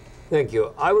 Thank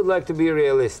you. I would like to be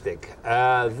realistic.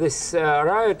 This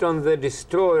riot on the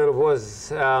destroyer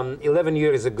was 11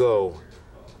 years ago.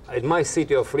 In my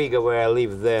city of Riga, where I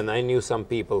lived then, I knew some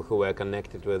people who were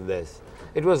connected with this.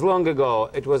 It was long ago.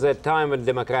 It was a time when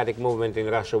democratic movement in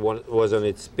Russia was on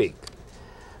its peak.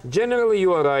 Generally,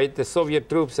 you are right. The Soviet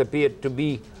troops appeared to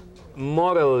be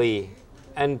morally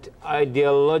and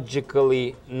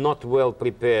ideologically not well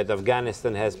prepared.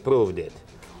 Afghanistan has proved it.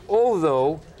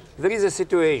 Although there is a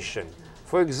situation.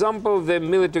 For example, the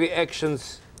military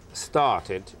actions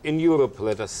started in Europe,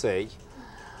 let us say.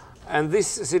 And this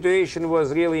situation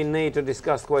was really in NATO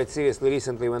discussed quite seriously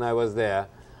recently when I was there.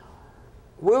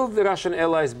 Will the Russian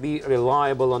allies be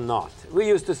reliable or not? We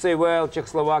used to say, well,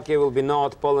 Czechoslovakia will be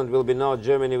not, Poland will be not,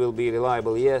 Germany will be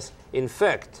reliable. Yes, in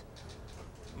fact,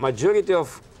 majority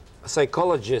of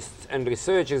psychologists and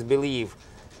researchers believe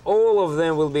all of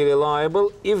them will be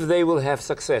reliable if they will have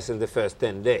success in the first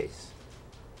 10 days.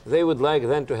 They would like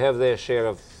then to have their share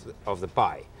of the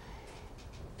pie.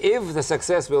 If the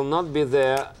success will not be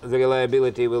there, the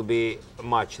reliability will be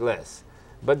much less.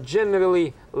 But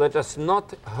generally, let us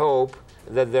not hope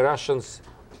that the Russians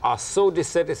are so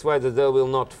dissatisfied that they will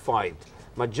not fight.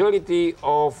 Majority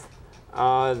of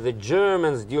the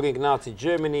Germans during Nazi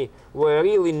Germany were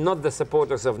really not the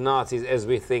supporters of Nazis as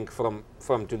we think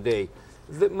from today.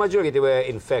 The majority were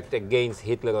in fact against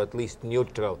Hitler, or at least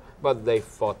neutral, but they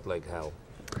fought like hell.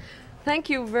 Thank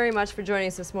you very much for joining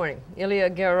us this morning.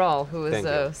 Ilya Gerol, who is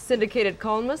a syndicated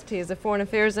columnist. He is a foreign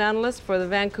affairs analyst for the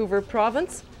Vancouver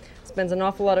province. Spends an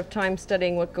awful lot of time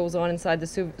studying what goes on inside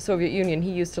the Soviet Union. He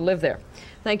used to live there.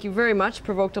 Thank you very much.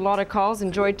 Provoked a lot of calls.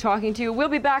 Enjoyed talking to you. We'll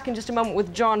be back in just a moment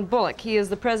with John Bulloch. He is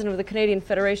the president of the Canadian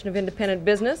Federation of Independent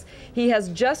Business. He has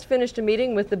just finished a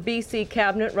meeting with the BC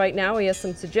cabinet right now. He has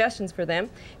some suggestions for them.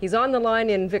 He's on the line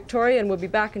in Victoria, and we'll be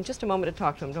back in just a moment to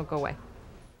talk to him. Don't go away.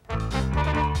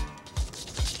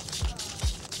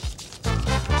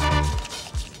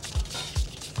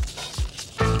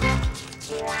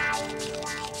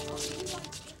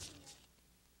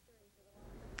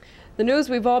 The news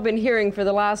we've all been hearing for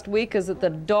the last week is that the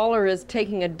dollar is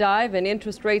taking a dive and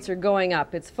interest rates are going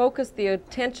up. It's focused the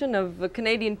attention of the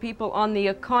Canadian people on the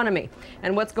economy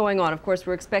and what's going on. Of course,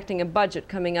 we're expecting a budget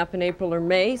coming up in April or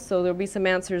May, so there'll be some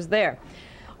answers there.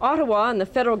 Ottawa and the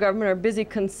federal government are busy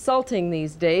consulting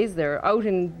these days. They're out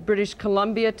in British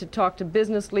Columbia to talk to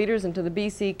business leaders and to the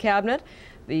BC cabinet.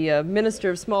 The Minister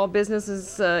of Small Business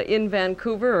is in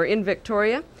Vancouver or in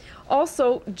Victoria.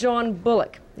 Also, John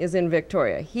Bulloch is in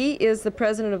Victoria. He is the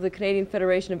president of the Canadian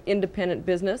Federation of Independent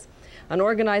Business, an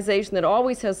organization that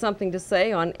always has something to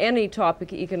say on any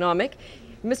topic economic.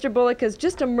 Mr. Bulloch has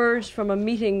just emerged from a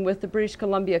meeting with the British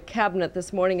Columbia cabinet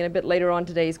this morning, and a bit later on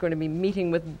today he's going to be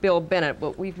meeting with Bill Bennett,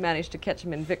 but we've managed to catch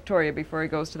him in Victoria before he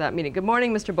goes to that meeting. Good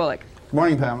morning, Mr. Bulloch. Good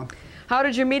morning, Pamela. How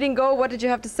did your meeting go? What did you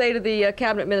have to say to the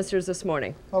cabinet ministers this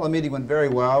morning? Well, the meeting went very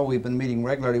well. We've been meeting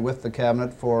regularly with the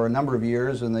cabinet for a number of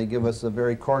years, and they give us a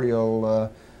very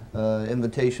cordial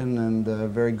invitation and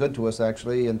very good to us,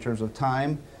 actually, in terms of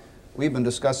time. We've been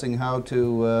discussing how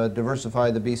to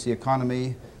diversify the BC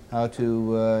economy, how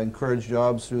to encourage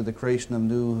jobs through the creation of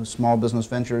new small business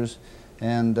ventures,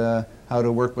 and how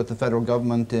to work with the federal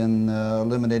government in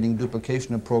eliminating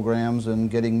duplication of programs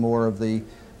and getting more of the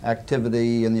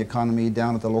activity in the economy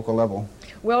down at the local level.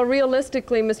 Well,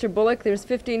 realistically, Mr. Bulloch, there's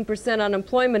 15%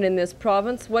 unemployment in this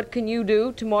province. What can you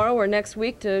do tomorrow or next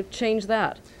week to change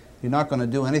that? You're not going to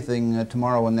do anything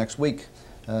tomorrow and next week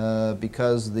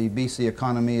because the BC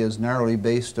economy is narrowly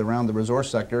based around the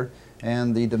resource sector,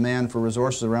 and the demand for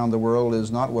resources around the world is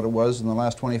not what it was in the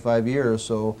last 25 years.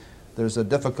 So there's a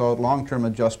difficult long-term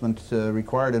adjustment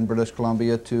required in British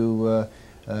Columbia to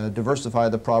diversify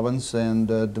the province and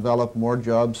develop more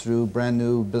jobs through brand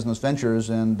new business ventures,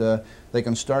 and they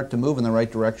can start to move in the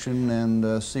right direction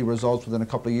and see results within a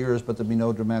couple of years, but there'll be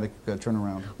no dramatic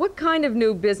turnaround. What kind of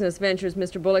new business ventures,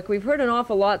 Mr. Bulloch? We've heard an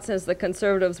awful lot since the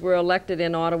Conservatives were elected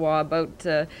in Ottawa about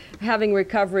having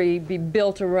recovery be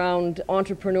built around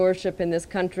entrepreneurship in this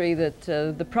country, that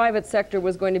the private sector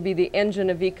was going to be the engine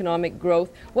of economic growth.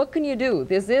 What can you do?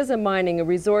 This is a mining, a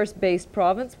resource-based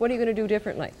province. What are you going to do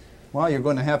differently? Well, you're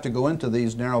going to have to go into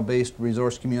these narrow-based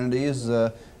resource communities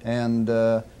and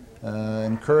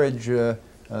encourage the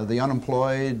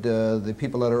unemployed, the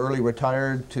people that are early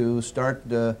retired, to start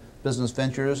business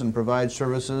ventures and provide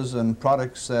services and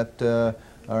products that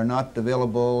are not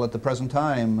available at the present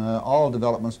time. All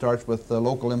development starts with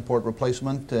local import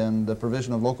replacement and the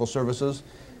provision of local services.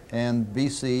 And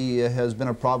BC has been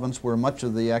a province where much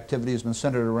of the activity has been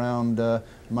centered around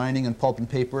mining and pulp and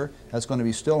paper. That's going to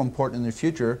be still important in the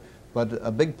future. But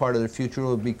a big part of the future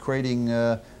will be creating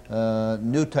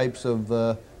new types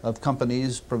of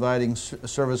companies providing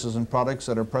services and products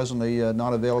that are presently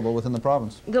not available within the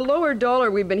province. The lower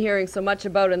dollar we've been hearing so much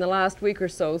about in the last week or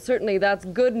so, certainly that's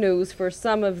good news for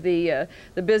some of the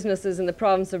businesses in the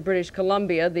province of British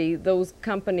Columbia, those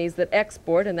companies that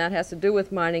export, and that has to do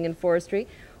with mining and forestry.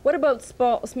 What about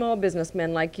small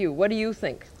businessmen like you? What do you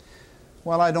think?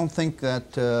 Well, I don't think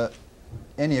that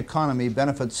any economy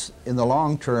benefits in the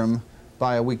long term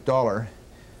by a weak dollar.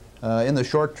 In the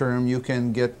short term, you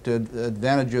can get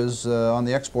advantages on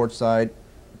the export side,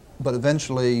 but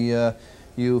eventually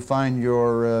you find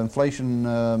your inflation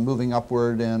moving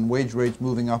upward and wage rates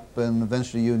moving up, and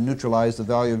eventually you neutralize the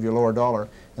value of your lower dollar.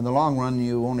 In the long run,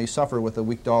 you only suffer with a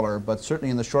weak dollar, but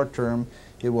certainly in the short term,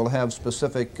 it will have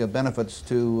specific benefits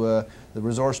to the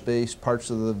resource-based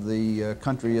parts of the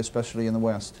country, especially in the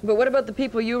West. But what about the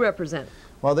people you represent?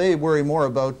 Well, they worry more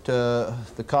about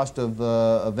the cost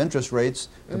of interest rates.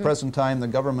 At the present time, the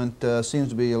government seems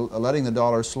to be letting the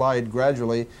dollar slide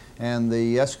gradually, and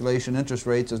the escalation in interest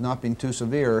rates has not been too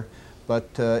severe. But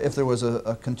if there was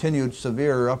a continued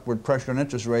severe upward pressure on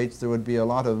interest rates, there would be a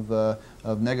lot of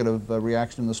negative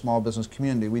reaction in the small business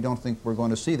community. We don't think we're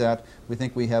going to see that. We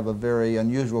think we have a very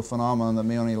unusual phenomenon that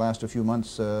may only last a few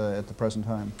months at the present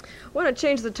time. I want to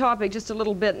change the topic just a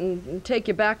little bit and take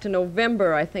you back to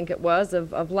November, I think it was,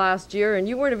 of last year. And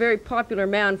you weren't a very popular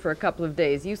man for a couple of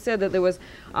days. You said that there was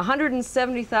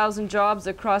 170,000 jobs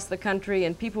across the country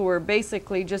and people were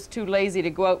basically just too lazy to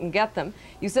go out and get them.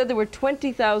 You said there were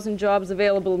 20,000 jobs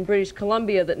available in British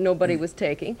Columbia that nobody was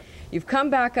taking. You've come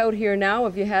back out here now.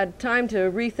 Have you had time to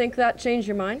rethink that, change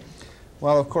your mind?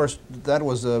 Well, of course, that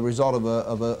was a result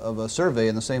of a survey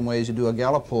in the same way as you do a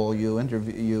Gallup poll. You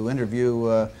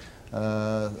interview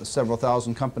several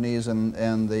thousand companies,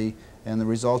 and the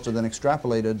results are then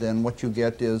extrapolated, and what you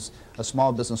get is a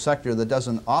small business sector that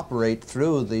doesn't operate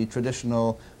through the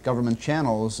traditional government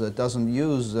channels, that doesn't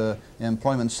use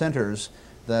employment centers,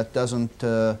 that doesn't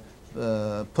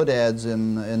put ads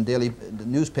in daily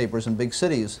newspapers in big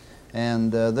cities.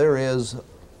 And there is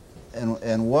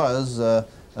and was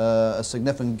a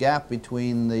significant gap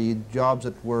between the jobs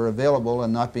that were available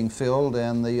and not being filled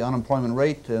and the unemployment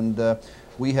rate. And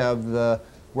we have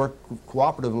worked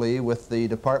cooperatively with the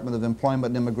Department of Employment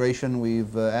and Immigration.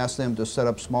 We've asked them to set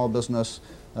up small business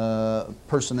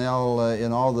personnel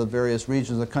in all the various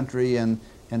regions of the country and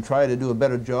try to do a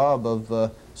better job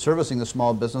of servicing the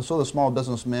small business, so the small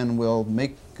businessmen will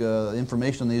make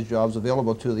information on these jobs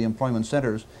available to the employment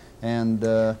centers, and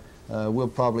we'll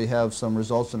probably have some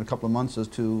results in a couple of months as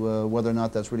to whether or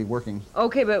not that's really working.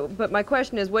 Okay, but my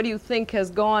question is, what do you think has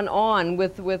gone on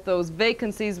with those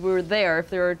vacancies were there? If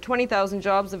there are 20,000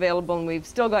 jobs available and we've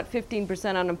still got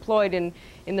 15% unemployed in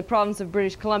the province of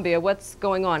British Columbia, what's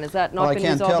going on? Is that not been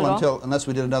resolved at all? Well, I can't tell unless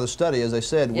we did another study. As I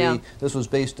said, this was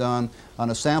based on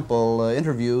a sample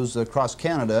interviews across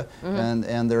Canada,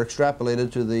 and they're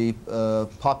extrapolated to the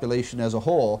population as a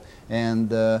whole.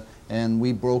 And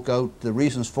we broke out the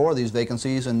reasons for these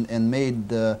vacancies and made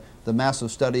the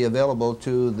massive study available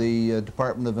to the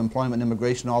Department of Employment and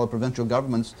Immigration, all the provincial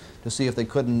governments, to see if they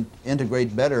couldn't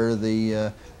integrate better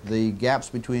the gaps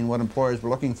between what employers were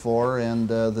looking for and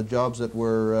the jobs that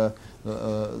were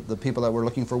the people that were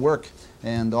looking for work.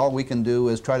 And all we can do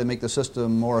is try to make the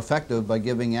system more effective by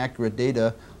giving accurate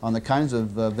data on the kinds of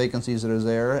vacancies that are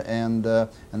there and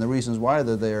the reasons why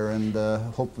they're there, and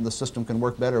hope the system can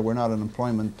work better. We're not an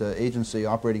employment agency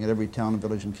operating at every town and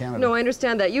village in Canada. No, I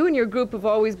understand that. You and your group have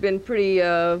always been pretty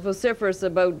vociferous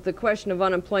about the question of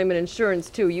unemployment insurance,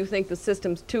 too. You think the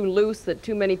system's too loose, that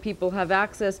too many people have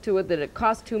access to it, that it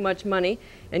costs too much money.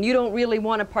 and you don't really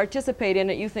want to participate in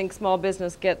it. You think small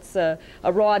business gets a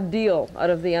raw deal out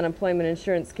of the unemployment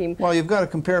insurance scheme. Well, you've got to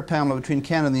compare, Pamela, between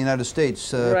Canada and the United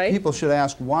States. Right. People should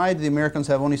ask, why do the Americans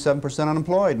have only 7%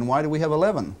 unemployed, and why do we have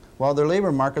 11? Well, their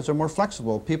labor markets are more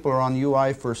flexible. People are on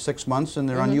UI for 6 months, and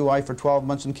they're on UI for 12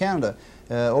 months in Canada.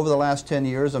 Over the last 10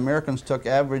 years, Americans took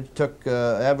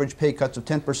average pay cuts of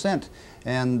 10%.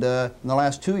 And in the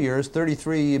last 2 years,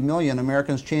 33 million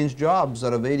Americans changed jobs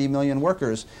out of 80 million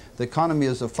workers. The economy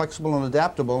is flexible and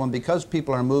adaptable, and because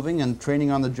people are moving and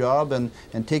training on the job and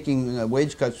taking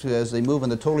wage cuts as they move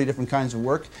into totally different kinds of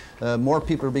work, more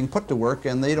people are being put to work,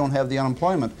 and they don't have the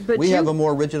unemployment. But we have a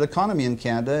more rigid economy in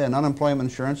Canada, and unemployment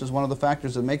insurance is one of the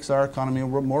factors that makes our economy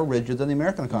more rigid than the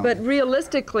American economy. But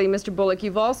realistically, Mr. Bulloch,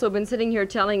 you've also been sitting here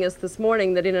telling us this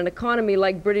morning that in an economy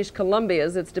like British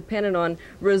Columbia's, it's dependent on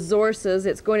resources.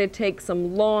 It's going to take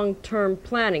some long-term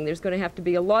planning. There's going to have to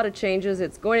be a lot of changes.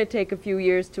 It's going to take a few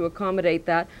years to accommodate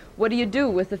that. What do you do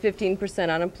with the 15%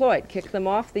 unemployed? Kick them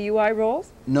off the UI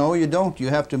rolls? No, you don't. You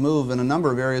have to move in a number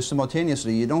of areas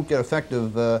simultaneously. You don't get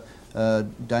effective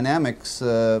dynamics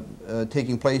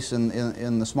taking place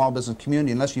in the small business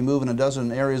community unless you move in a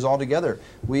dozen areas altogether.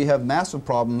 We have massive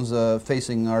problems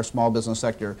facing our small business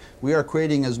sector. We are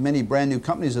creating as many brand new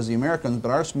companies as the Americans,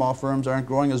 but our small firms aren't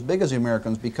growing as big as the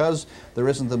Americans because there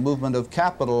isn't the movement of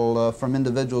capital from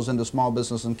individuals into small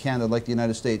business in Canada like the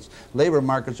United States. Labor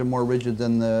markets are more rigid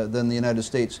than the United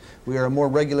States. We are a more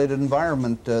regulated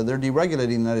environment. They're deregulating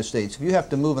the United States. If you have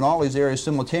to move in all these areas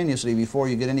simultaneously before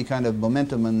you get any kind of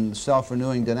momentum and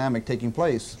self-renewing dynamic taking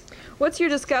place. What's your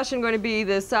discussion going to be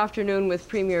this afternoon with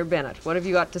Premier Bennett? What have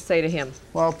you got to say to him?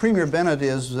 Well, Premier Bennett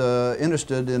is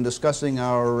interested in discussing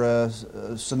our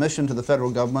submission to the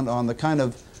federal government on the kind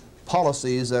of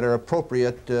policies that are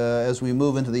appropriate as we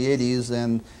move into the 80s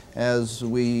and as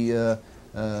we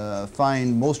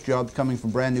find most jobs coming from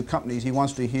brand new companies. He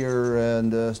wants to hear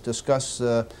and discuss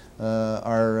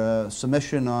our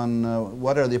submission on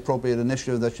what are the appropriate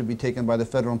initiatives that should be taken by the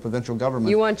federal and provincial government.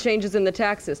 You want changes in the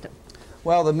tax system?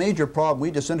 Well, the major problem,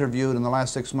 we just interviewed in the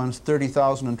last 6 months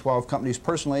 30,012 companies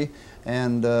personally,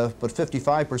 and but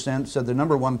 55% said their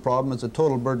number one problem is the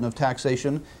total burden of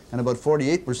taxation, and about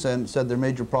 48% said their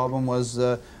major problem was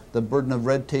the burden of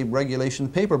red tape, regulation,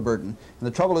 paper burden. And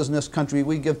the trouble is in this country,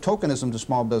 we give tokenism to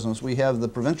small business. We have the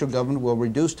provincial government will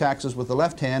reduce taxes with the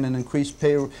left hand and increase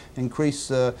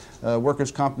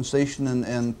workers' compensation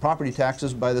and property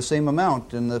taxes by the same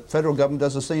amount. And the federal government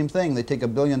does the same thing. They take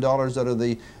 $1 billion out of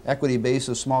the equity base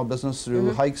of small business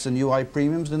through hikes in UI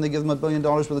premiums, and they give them $1 billion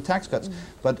for the tax cuts.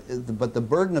 But the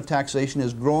burden of taxation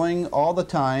is growing all the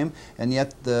time, and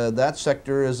yet that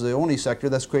sector is the only sector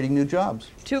that's creating new jobs.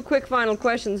 Two quick final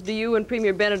questions. Do you and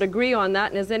Premier Bennett agree on that,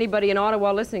 and is anybody in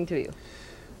Ottawa listening to you?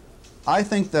 I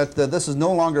think that this is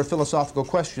no longer a philosophical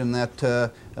question, that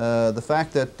the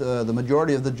fact that the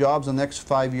majority of the jobs in the next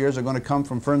 5 years are going to come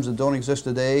from firms that don't exist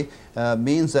today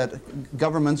means that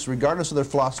governments, regardless of their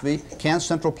philosophy, can't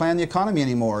central plan the economy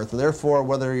anymore. Therefore,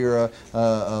 whether you're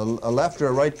a left or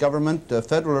a right government,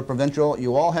 federal or provincial,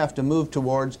 you all have to move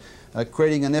towards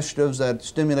creating initiatives that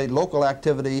stimulate local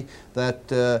activity,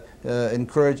 that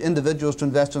encourage individuals to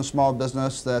invest in small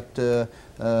business, that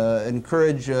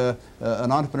encourage an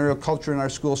entrepreneurial culture in our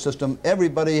school system.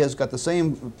 Everybody has got the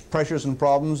same pressures and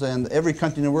problems, and every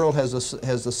country in the world has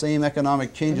the same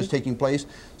economic changes taking place.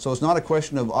 So it's not a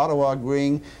question of Ottawa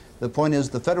agreeing. The point is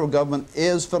the federal government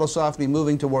is philosophically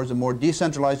moving towards a more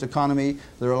decentralized economy.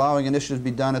 They're allowing initiatives to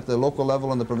be done at the local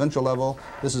level and the provincial level.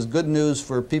 This is good news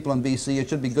for people in BC. It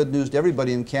should be good news to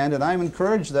everybody in Canada. And I'm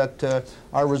encouraged that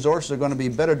our resources are going to be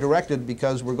better directed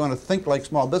because we're going to think like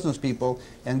small business people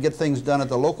and get things done at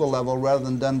the local level rather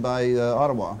than done by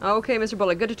Ottawa. Okay, Mr.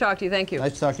 Bulloch, good to talk to you. Thank you.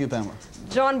 Nice to talk to you, Pamela.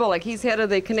 John Bulloch, he's head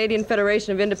of the Canadian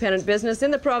Federation of Independent Business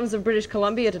in the province of British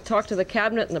Columbia to talk to the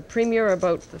Cabinet and the Premier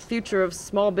about the future of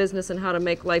small business and how to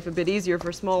make life a bit easier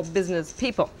for small business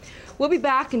people. We'll be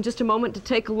back in just a moment to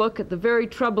take a look at the very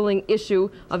troubling issue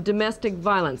of domestic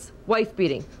violence, wife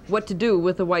beating, what to do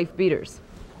with the wife beaters.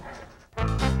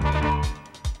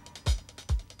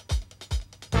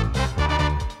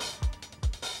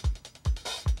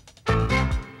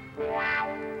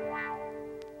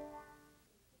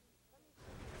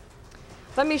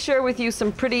 Let me share with you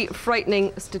some pretty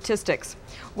frightening statistics.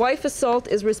 Wife assault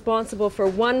is responsible for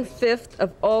 1/5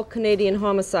 of all Canadian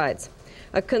homicides.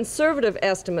 A conservative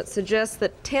estimate suggests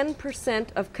that 10%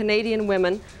 of Canadian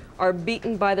women are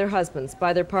beaten by their husbands,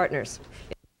 by their partners.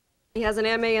 He has an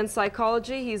MA in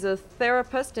psychology, he's a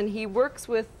therapist, and he works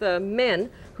with men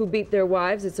who beat their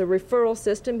wives. It's a referral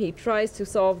system. He tries to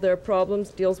solve their problems,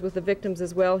 deals with the victims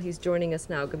as well. He's joining us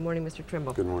now. Good morning, Mr.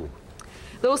 Trimble. Good morning.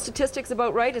 Those statistics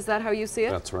about right, is that how you see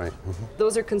it? That's right.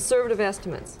 Those are conservative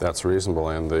estimates. That's reasonable,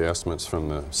 and the estimates from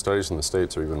the studies in the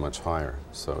States are even much higher.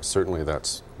 So certainly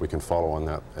we can follow on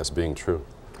that as being true.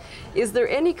 Is there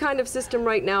any kind of system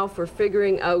right now for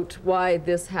figuring out why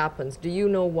this happens? Do you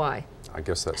know why? I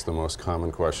guess that's the most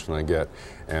common question I get.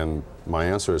 And my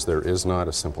answer is there is not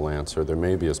a simple answer. There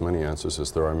may be as many answers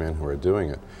as there are men who are doing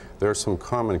it. There are some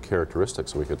common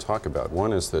characteristics we could talk about.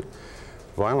 One is that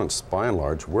violence, by and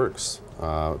large, works.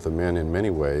 The men, in many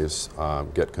ways,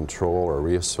 get control or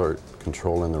reassert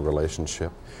control in the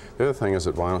relationship. The other thing is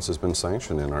that violence has been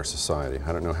sanctioned in our society.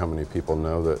 I don't know how many people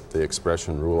know that the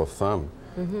expression rule of thumb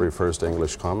refers to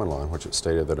English common law, in which it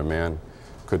stated that a man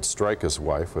could strike his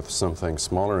wife with something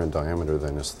smaller in diameter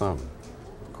than his thumb,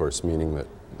 of course, meaning that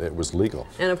it was legal.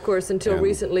 And of course, until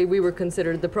recently, we were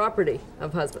considered the property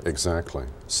of husbands. Exactly.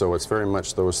 So it's very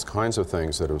much those kinds of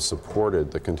things that have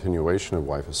supported the continuation of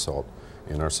wife assault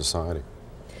in our society.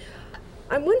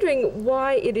 I'm wondering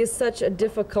why it is such a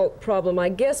difficult problem. I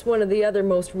guess one of the other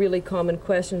most really common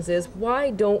questions is,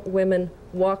 why don't women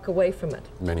walk away from it?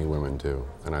 Many women do,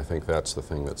 and I think that's the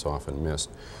thing that's often missed,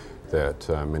 that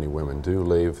many women do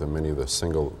leave, and many of the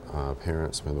single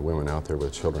parents, the women out there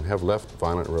with children, have left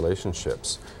violent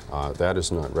relationships. That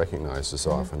is not recognized as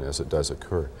often as it does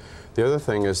occur. The other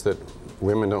thing is that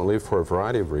women don't leave for a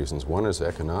variety of reasons. One is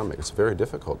economic. It's very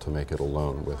difficult to make it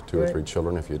alone with 2 or 3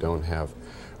 children if you don't have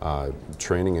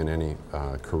training in any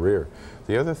career.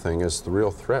 The other thing is the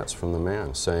real threats from the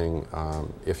man saying,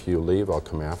 if you leave, I'll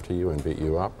come after you and beat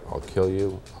you up, I'll kill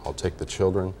you, I'll take the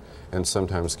children, and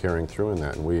sometimes carrying through in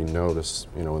that. And we notice,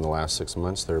 in the last 6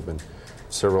 months there have been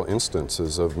several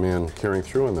instances of men carrying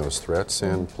through in those threats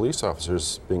and police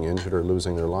officers being injured or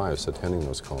losing their lives attending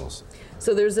those calls.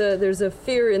 So there's a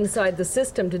fear inside the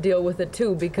system to deal with it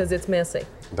too, because it's messy.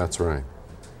 That's right.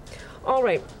 All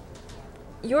right.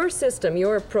 Your system,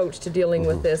 your approach to dealing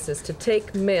with this is to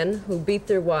take men who beat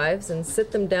their wives and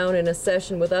sit them down in a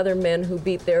session with other men who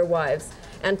beat their wives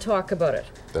and talk about it.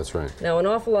 That's right. Now, an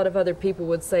awful lot of other people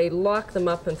would say, lock them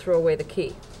up and throw away the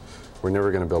key. We're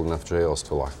never going to build enough jails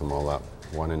to lock them all up.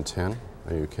 1 in 10?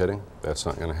 Are you kidding? That's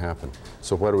not going to happen.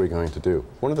 So what are we going to do?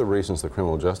 One of the reasons the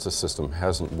criminal justice system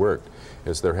hasn't worked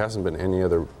is there hasn't been any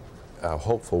other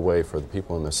hopeful way for the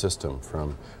people in the system,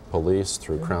 from police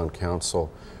through Crown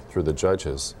Counsel, through the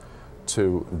judges,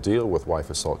 to deal with wife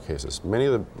assault cases. Many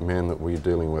of the men that we're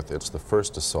dealing with, it's the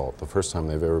first assault, the first time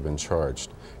they've ever been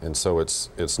charged. And so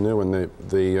it's new, and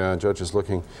the judge is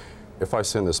looking, if I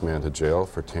send this man to jail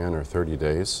for 10 or 30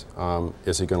 days,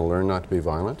 is he going to learn not to be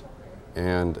violent?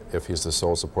 And if he's the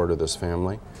sole supporter of this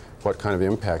family, what kind of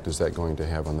impact is that going to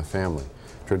have on the family?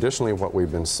 Traditionally, what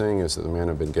we've been seeing is that the men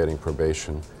have been getting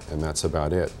probation, and that's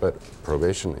about it. But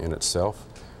probation in itself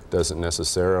doesn't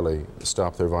necessarily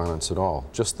stop their violence at all.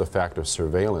 Just the fact of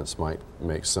surveillance might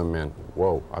make some men,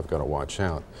 whoa, I've got to watch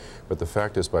out. But the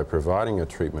fact is, by providing a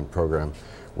treatment program,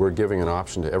 we're giving an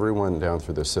option to everyone down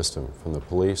through the system, from the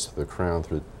police to the Crown,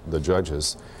 through the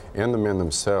judges, and the men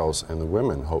themselves, and the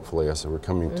women, hopefully, as we're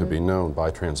coming to be known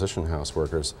by transition house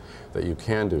workers, that you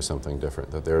can do something different,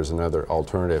 that there's another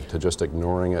alternative to just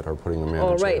ignoring it or putting the man in jail.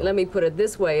 All right, let me put it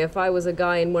this way. If I was a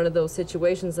guy in one of those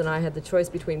situations and I had the choice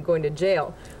between going to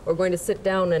jail or going to sit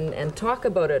down and talk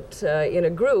about it in a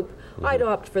group, I'd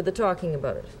opt for the talking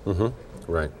about it.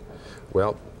 Right.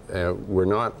 Well, we're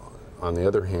not, on the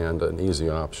other hand, an easy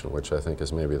option, which I think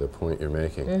is maybe the point you're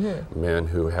making. Men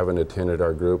who haven't attended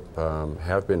our group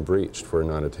have been breached for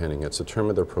not attending. It's a term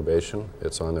of their probation.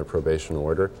 It's on their probation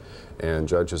order, and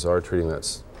judges are treating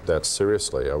that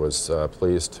seriously. I was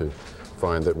pleased to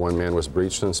find that one man was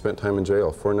breached and spent time in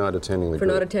jail for not attending the group.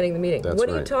 For not attending the meeting. That's what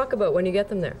do right. you talk about when you get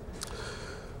them there?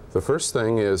 The first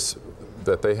thing is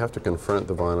that they have to confront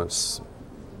the violence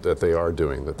that they are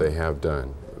doing, that they have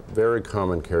done. Very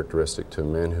common characteristic to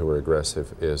men who are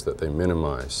aggressive is that they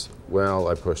minimize. Well,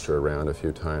 I pushed her around a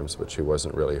few times, but she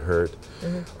wasn't really hurt.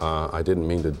 I didn't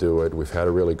mean to do it. We've had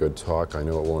a really good talk. I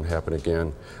know it won't happen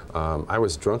again. I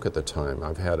was drunk at the time.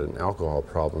 I've had an alcohol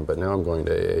problem, but now I'm going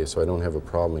to AA, so I don't have a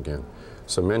problem again.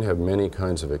 So men have many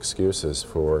kinds of excuses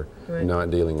for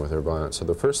not dealing with their violence. So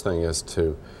the first thing is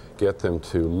to get them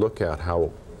to look at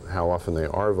how often they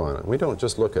are violent. We don't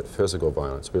just look at physical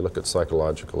violence, we look at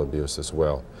psychological abuse as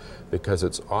well, because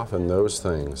it's often those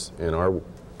things in our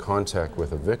contact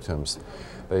with the victims.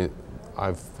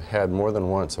 I've had more than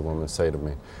once a woman say to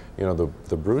me, you know,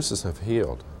 the bruises have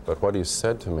healed, but what he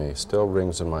said to me still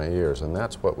rings in my ears, and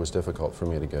that's what was difficult for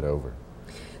me to get over.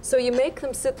 So you make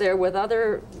them sit there with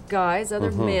other guys,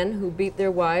 other men who beat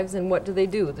their wives, and what do?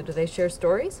 Do they share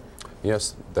stories?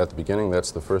 Yes, at the beginning, that's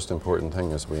the first important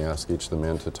thing, is we ask each of the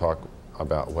men to talk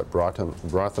about what brought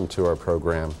them to our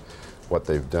program, what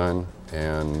they've done,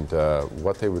 and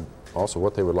what they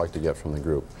would like to get from the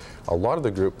group. A lot of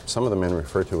the group, some of the men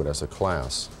refer to it as a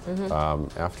class.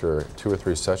 After 2 or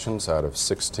 3 sessions out of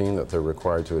 16 that they're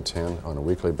required to attend on a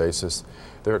weekly basis,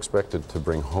 they're expected to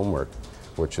bring homework,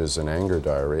 which is an anger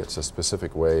diary. It's a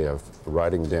specific way of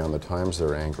writing down the times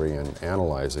they're angry and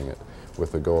analyzing it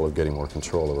with the goal of getting more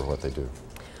control over what they do.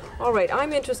 All right,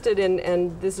 I'm interested in,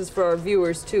 and this is for our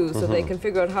viewers too, so they can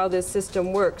figure out how this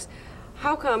system works.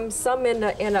 How come some men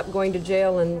end up going to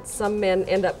jail and some men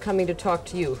end up coming to talk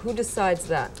to you? Who decides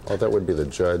that? Well, that would be the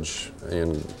judge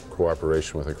in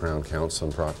cooperation with the Crown Counsel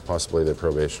and possibly the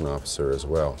probation officer as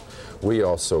well. We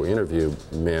also interview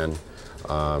men,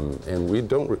 and we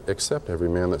don't accept every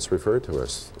man that's referred to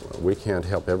us. We can't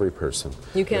help every person.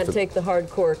 You can't take the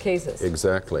hardcore cases.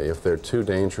 Exactly. If they're too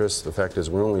dangerous, the fact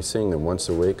is we're only seeing them once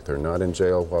a week. They're not in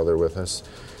jail while they're with us.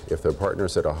 If their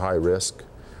partner's at a high risk,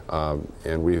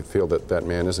 and we feel that that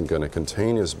man isn't going to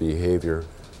contain his behavior,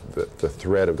 the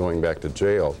threat of going back to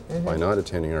jail by not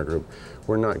attending our group,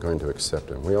 we're not going to accept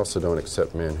him. We also don't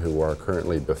accept men who are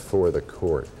currently before the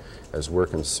court, as we're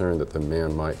concerned that the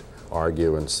man might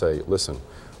argue and say, listen,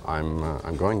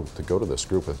 I'm going to go to this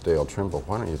group with Dale Trimble.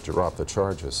 Why don't you drop the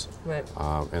charges? Right.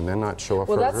 And then not show up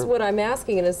for a group. Well, that's what I'm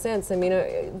asking in a sense. I mean,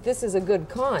 this is a good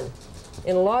con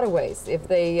in a lot of ways. If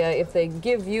they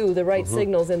give you the right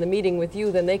signals in the meeting with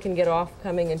you, then they can get off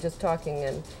coming and just talking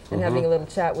and having a little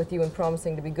chat with you and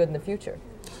promising to be good in the future.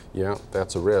 Yeah,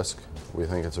 that's a risk. We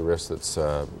think it's a risk that's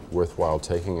worthwhile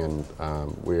taking,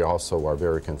 and we also are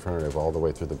very confrontative all the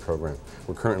way through the program.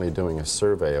 We're currently doing a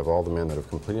survey of all the men that have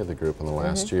completed the group in the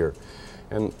last year,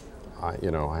 and I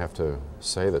have to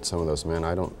say that some of those men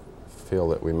I don't feel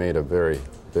that we made a very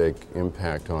big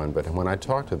impact on, but when I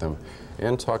talk to them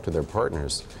and talk to their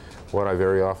partners, what I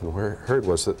very often heard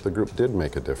was that the group did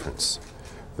make a difference.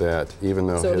 That even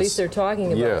though at least they're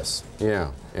talking about it.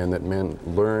 Yeah, and that men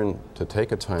learn to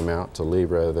take a time out, to leave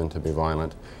rather than to be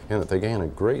violent, and that they gain a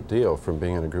great deal from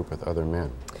being in a group with other men.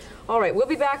 All right, we'll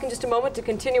be back in just a moment to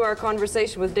continue our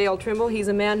conversation with Dale Trimble. He's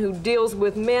a man who deals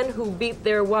with men who beat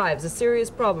their wives, a serious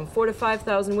problem. 4,000 to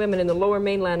 5,000 women in the Lower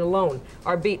Mainland alone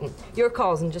are beaten. Your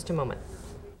calls in just a moment.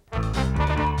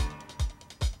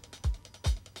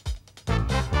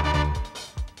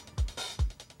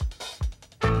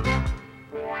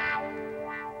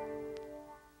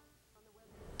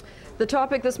 The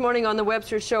topic this morning on the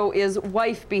Webster Show is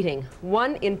wife beating.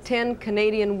 1 in 10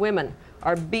 Canadian women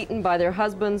are beaten by their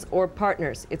husbands or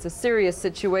partners. It's a serious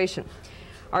situation.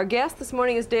 Our guest this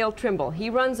morning is Dale Trimble. He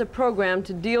runs a program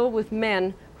to deal with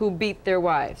men who beat their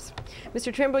wives.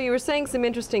 Mr. Trimble, you were saying some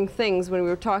interesting things when we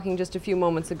were talking just a few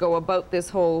moments ago about this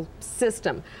whole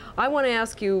system. I want to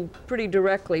ask you pretty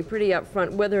directly, pretty up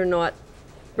front, whether or not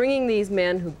bringing these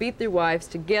men who beat their wives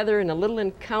together in a little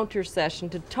encounter session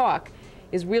to talk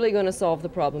is really going to solve the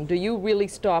problem. Do you really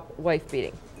stop wife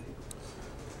beating?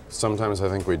 Sometimes I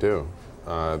think we do.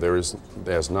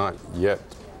 There's not yet,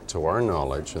 to our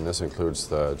knowledge, and this includes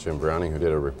Jim Browning, who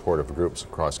did a report of groups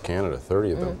across Canada,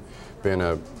 30 of them, been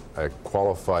a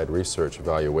qualified research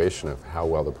evaluation of how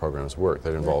well the programs work.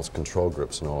 That involves control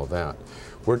groups and all of that.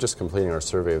 We're just completing our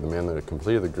survey of the men that have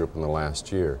completed the group in the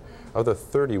last year. Of the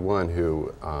 31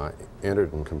 who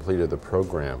entered and completed the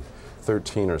program,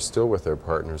 13 are still with their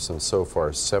partners, and so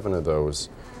far 7 of those,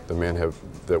 the men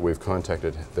that we've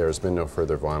contacted, there has been no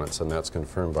further violence, and that's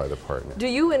confirmed by the partner. Do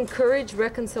you encourage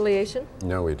reconciliation?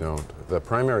 No, we don't. The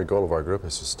primary goal of our group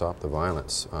is to stop the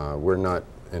violence. We're not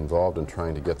involved in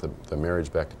trying to get the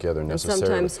marriage back together necessarily. And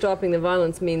sometimes stopping the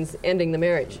violence means ending the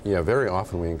marriage. Yeah, very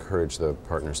often we encourage the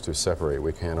partners to separate.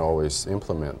 We can't always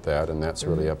implement that, and that's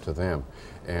really up to them.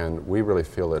 And we really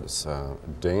feel that it's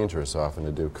dangerous often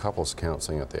to do couples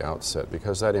counseling at the outset,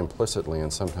 because that implicitly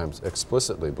and sometimes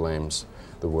explicitly blames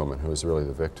the woman who is really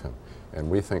the victim.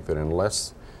 And we think that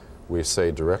unless we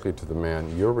say directly to the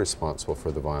man, you're responsible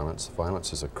for the violence,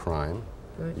 violence is a crime,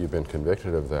 you've been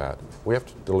convicted of that, we have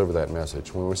to deliver that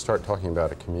message. When we start talking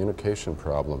about a communication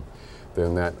problem,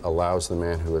 then that allows the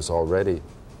man who is already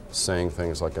saying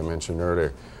things like I mentioned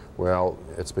earlier, well,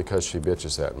 it's because she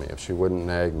bitches at me. If she wouldn't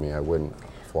nag me, I wouldn't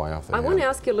fly off the handle. I want to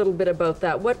ask you a little bit about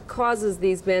that. What causes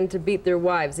these men to beat their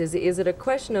wives? Is it a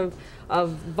question of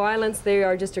violence? They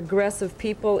are just aggressive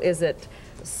people? Is it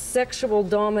sexual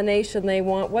domination they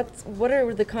want? What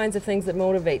are the kinds of things that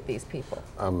motivate these people?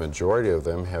 A majority of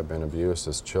them have been abused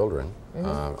as children,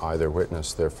 either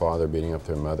witnessed their father beating up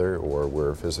their mother or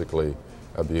were physically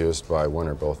abused by one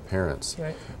or both parents.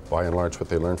 Right. By and large, what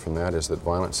they learn from that is that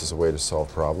violence is a way to solve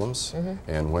problems,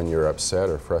 and when you're upset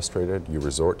or frustrated, you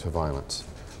resort to violence.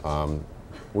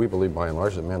 we believe by and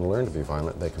large that men learn to be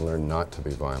violent, they can learn not to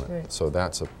be violent. Right. So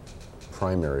that's a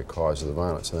primary cause of the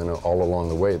violence. And then all along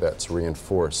the way, that's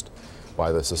reinforced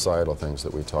by the societal things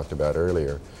that we talked about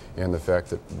earlier, and the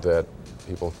fact that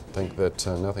people think that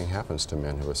nothing happens to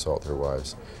men who assault their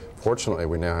wives. Fortunately,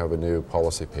 we now have a new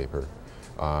policy paper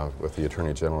with the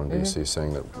Attorney General in BC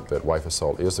saying that wife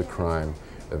assault is a crime,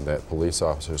 and that police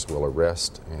officers will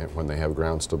arrest when they have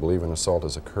grounds to believe an assault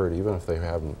has occurred, even if they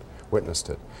haven't witnessed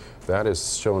it. That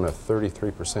has shown a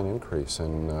 33% increase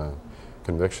in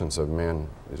convictions of men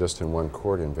just in one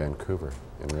court in Vancouver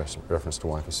in reference to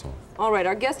wife assault. All right,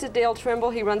 our guest is Dale Trimble.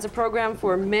 He runs a program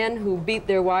for men who beat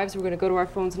their wives. We're going to go to our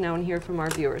phones now and hear from our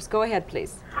viewers. Go ahead,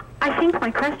 please. I think my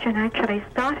question actually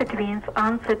started to be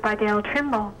answered by Dale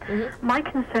Trimble. My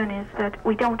concern is that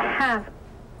we don't have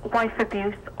wife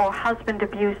abuse or husband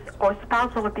abuse or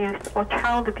spousal abuse or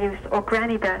child abuse or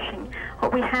granny bashing.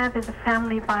 What we have is a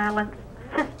family violence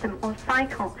system or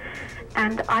cycle.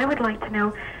 And I would like to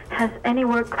know, has any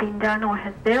work been done, or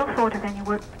has Dale thought of any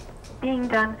work being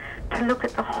done to look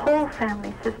at the whole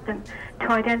family system to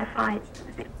identify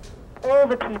all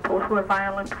the people who are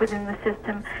violent within the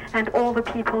system and all the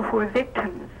people who are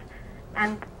victims,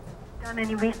 and done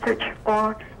any research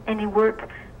or any work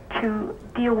to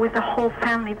deal with the whole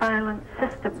family violence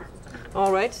system?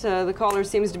 All right, the caller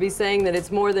seems to be saying that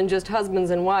it's more than just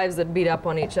husbands and wives that beat up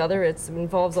on each other. It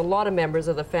involves a lot of members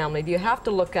of the family. Do you have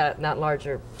to look at it in that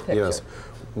larger picture? Yes.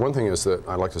 One thing is that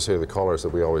I'd like to say to the callers that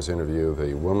we always interview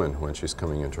the woman when she's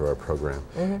coming into our program.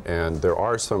 And there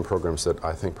are some programs that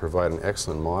I think provide an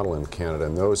excellent model in Canada,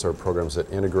 and those are programs that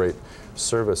integrate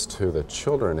service to the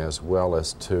children as well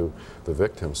as to the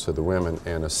victims, to the women,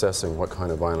 and assessing what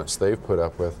kind of violence they've put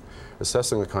up with,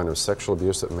 assessing the kind of sexual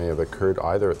abuse that may have occurred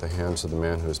either at the hands of the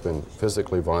man who's been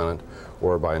physically violent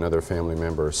or by another family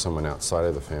member or someone outside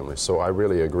of the family. So I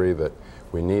really agree that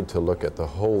we need to look at the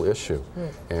whole issue.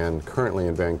 And currently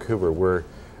in Vancouver, we're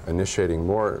initiating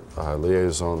more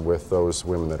liaison with those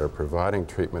women that are providing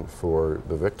treatment for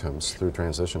the victims through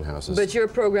transition houses. But your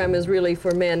program is really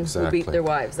for men who beat their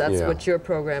wives. That's what your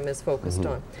program is focused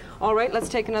on. All right, let's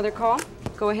take another call.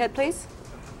 Go ahead, please.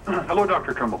 Hello,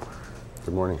 Dr. Trimble.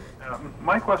 Good morning.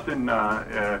 My question,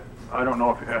 I don't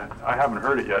know if I haven't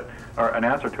heard it yet, or an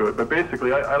answer to it, but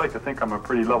basically I like to think I'm a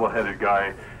pretty level-headed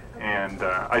guy, and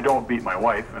I don't beat my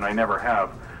wife, and I never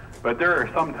have. But there are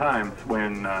some times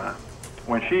when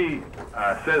she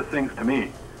says things to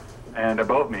me and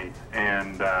about me,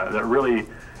 and that really,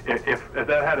 if that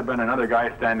had been another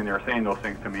guy standing there saying those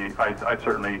things to me, I'd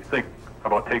certainly think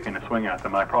about taking a swing at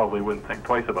them. I probably wouldn't think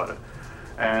twice about it.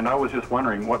 And I was just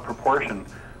wondering what proportion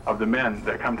of the men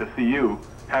that come to see you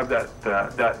have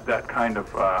that kind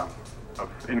of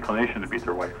inclination to beat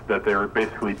their wife, that they're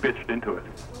basically bitched into it.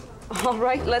 All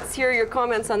right, let's hear your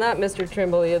comments on that, Mr.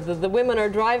 Trimble. The women are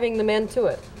driving the men to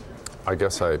it. I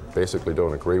guess I basically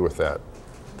don't agree with that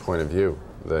point of view.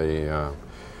 The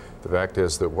fact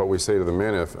is that what we say to the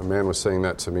men, if a man was saying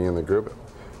that to me in the group,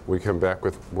 we come back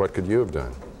with, what could you have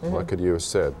done? What could you have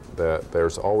said? That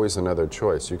there's always another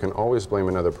choice. You can always blame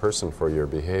another person for your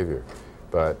behavior,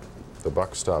 but the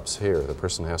buck stops here. The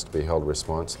person has to be held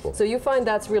responsible. So you find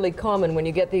that's really common when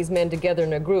you get these men together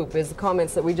in a group, is the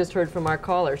comments that we just heard from our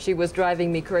caller. She was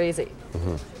driving me crazy.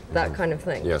 That kind of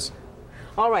thing. Yes.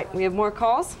 All right, we have more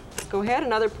calls. Go ahead,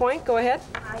 another point, go ahead.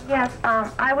 Yes,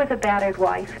 I was a battered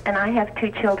wife, and I have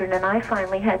 2 children, and I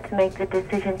finally had to make the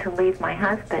decision to leave my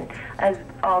husband.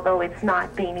 Although it's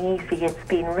not been easy, it's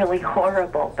been really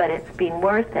horrible, but it's been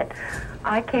worth it.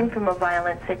 I came from a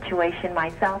violent situation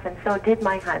myself, and so did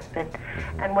my husband.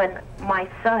 And when my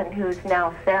son, who's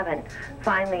now 7,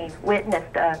 finally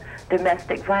witnessed a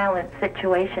domestic violence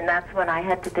situation, that's when I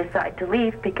had to decide to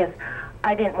leave, because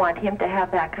I didn't want him to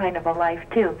have that kind of a life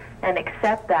too, and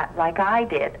accept that like I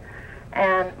did.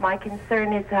 And my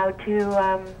concern is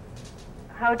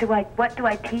what do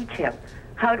I teach him?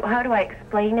 How do I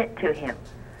explain it to him?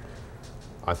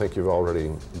 I think you've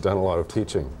already done a lot of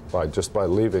teaching just by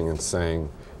leaving and saying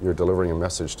you're delivering a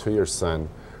message to your son.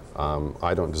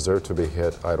 I don't deserve to be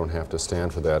hit. I don't have to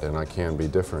stand for that, and I can be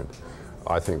different.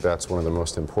 I think that's one of the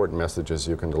most important messages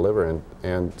you can deliver,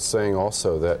 and saying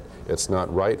also that it's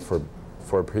not right for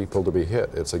people to be hit.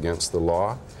 It's against the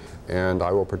law, and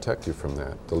I will protect you from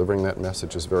that. Delivering that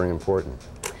message is very important.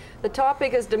 The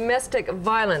topic is domestic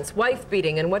violence, wife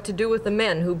beating, and what to do with the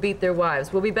men who beat their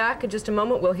wives. We'll be back in just a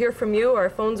moment. We'll hear from you. Our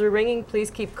phones are ringing.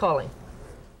 Please keep calling.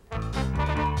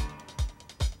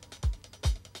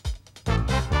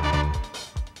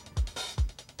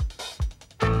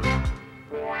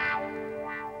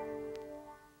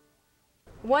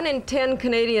 1 in 10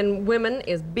 Canadian women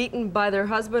is beaten by their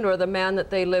husband or the man that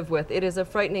they live with. It is a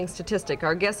frightening statistic.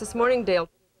 Our guest this morning, Dale.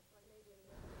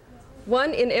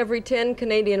 1 in every 10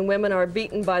 Canadian women are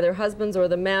beaten by their husbands or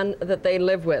the man that they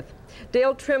live with.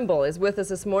 Dale Trimble is with us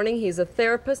this morning. He's a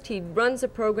therapist. He runs a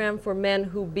program for men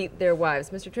who beat their wives.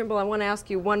 Mr. Trimble, I want to ask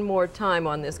you one more time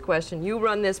on this question. You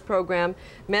run this program.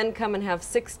 Men come and have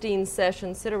 16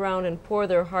 sessions, sit around and pour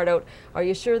their heart out. Are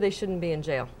you sure they shouldn't be in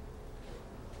jail?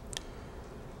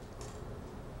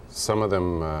 Some of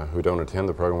them who don't attend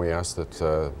the program, we ask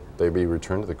that they be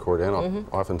returned to the court and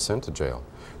often sent to jail.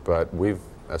 But we've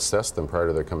assessed them prior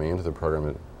to their coming into the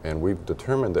program, and we've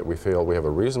determined that we feel we have a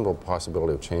reasonable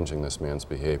possibility of changing this man's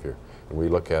behavior. And we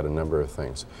look at a number of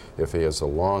things. If he has a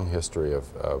long history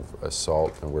of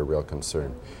assault, then we're real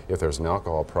concerned. If there's an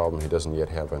alcohol problem he doesn't yet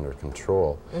have under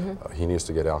control, he needs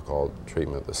to get alcohol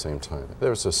treatment at the same time. If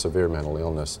there's a severe mental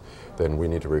illness, then we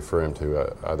need to refer him to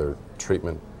other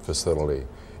treatment facility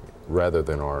rather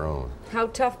than our own. How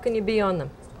tough can you be on them?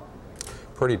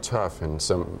 Pretty tough, and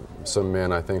some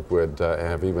men I think would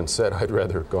have even said, I'd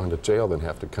rather have gone to jail than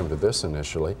have to come to this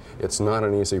initially. It's not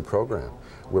an easy program.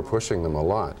 We're pushing them a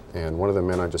lot, and one of the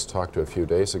men I just talked to a few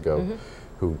days ago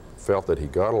who felt that he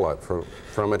got a lot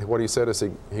from it, what he said is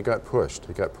he got pushed.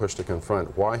 He got pushed to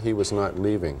confront why he was not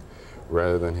leaving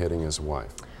rather than hitting his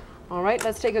wife. All right,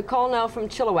 let's take a call now from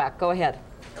Chilliwack. Go ahead.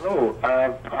 Hello.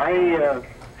 I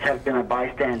have been a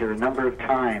bystander a number of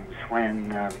times when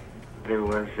there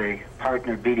was a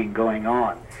partner beating going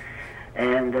on.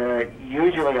 And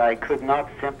usually I could not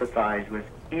sympathize with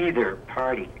either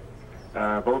party.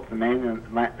 Both the man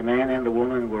and the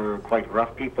woman were quite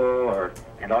rough people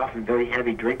and often very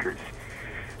heavy drinkers.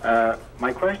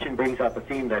 My question brings up a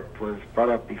theme that was brought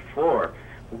up before.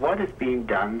 What is being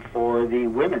done for the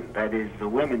women, that is, the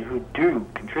women who do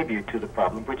contribute to the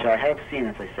problem, which I have seen,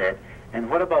 as I said, and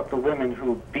what about the women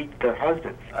who beat their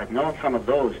husbands? I've known some of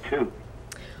those, too.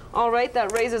 All right,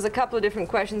 that raises a couple of different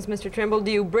questions, Mr. Trimble.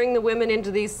 Do you bring the women into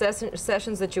these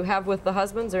sessions that you have with the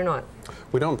husbands or not?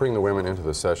 We don't bring the women into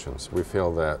the sessions. We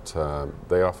feel that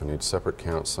they often need separate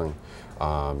counseling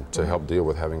to help deal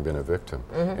with having been a victim.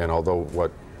 And although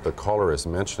what the caller is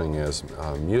mentioning is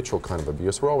mutual kind of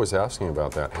abuse, we're always asking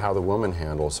about that, how the woman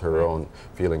handles her own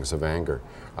feelings of anger.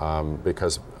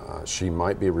 Because she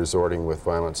might be resorting with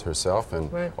violence herself,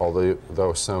 and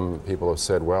although some people have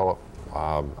said, well,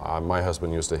 my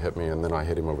husband used to hit me and then I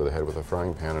hit him over the head with a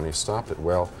frying pan and he stopped it.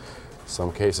 Well,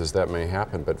 some cases that may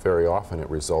happen, but very often it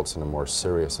results in a more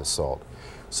serious assault.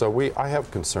 So I have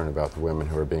concern about the women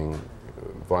who are being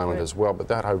violent as well, but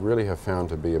that I really have found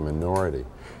to be a minority.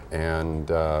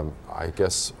 And I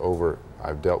guess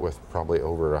I've dealt with probably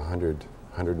over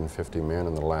 150 men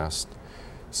in the last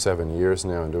 7 years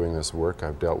now in doing this work.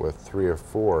 I've dealt with 3 or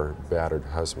 4 battered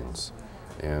husbands.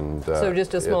 And so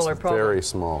just a smaller problem. It's very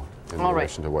small in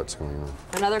relation to what's going on.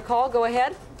 Another call, go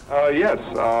ahead. Yes,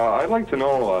 I'd like to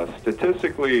know,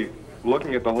 statistically,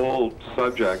 looking at the whole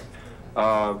subject,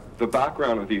 the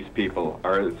background of these people.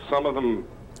 Are some of them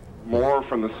more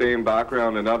from the same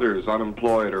background than others,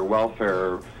 unemployed or welfare,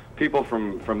 or people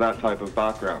from that type of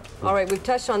background? All right, we've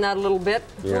touched on that a little bit.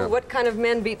 Yeah. What kind of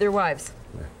men beat their wives?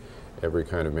 Every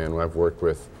kind of man. I've worked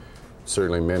with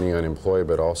certainly many unemployed,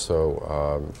 but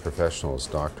also professionals,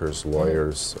 doctors,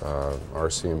 lawyers,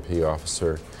 RCMP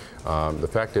officer. The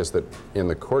fact is that in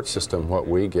the court system, what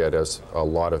we get is a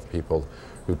lot of people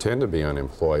who tend to be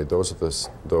unemployed. Those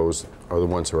are the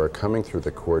ones who are coming through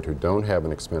the court who don't have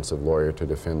an expensive lawyer to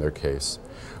defend their case.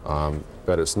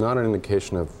 But it's not an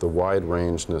indication of the wide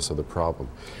rangeness of the problem.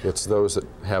 It's those that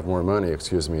have more money,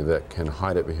 that can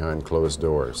hide it behind closed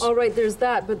doors. All right, there's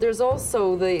that, but there's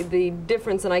also the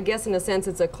difference, and I guess in a sense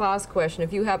it's a class question.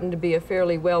 If you happen to be a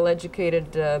fairly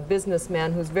well-educated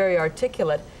businessman who's very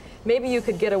articulate, maybe you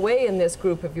could get away in this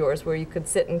group of yours where you could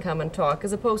sit and come and talk,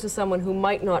 as opposed to someone who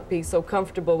might not be so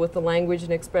comfortable with the language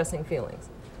and expressing feelings.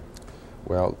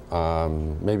 Well,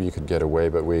 maybe you could get away,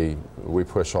 but we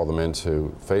push all the men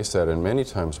to face that, and many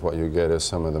times what you get is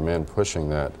some of the men pushing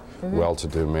that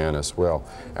well-to-do man as well.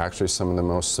 Actually, some of the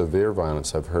most severe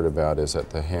violence I've heard about is at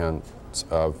the hands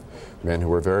of men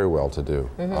who are very well-to-do,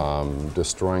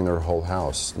 destroying their whole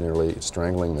house, nearly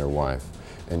strangling their wife.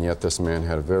 And yet this man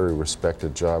had a very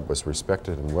respected job, was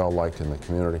respected and well-liked in the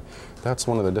community. That's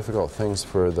one of the difficult things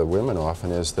for the women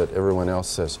often, is that everyone else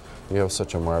says, you have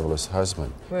such a marvelous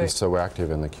husband. Right. He's so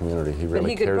active in the community. He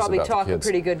really cares about the kids. But he could probably talk a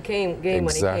pretty good game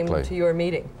when he came to your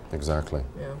meeting. Exactly.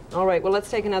 Yeah. All right, well,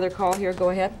 let's take another call here.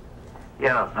 Go ahead.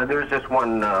 Yeah, there's just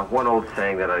one old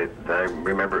saying that I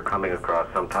remember coming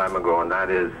across some time ago, and that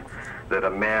is that a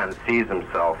man sees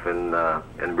himself in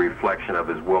reflection of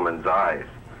his woman's eyes.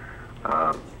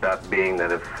 That being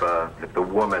that if the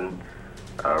woman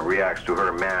reacts to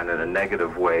her man in a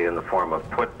negative way in the form of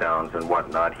put-downs and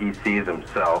whatnot, he sees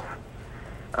himself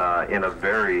in a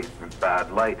very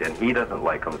bad light, and he doesn't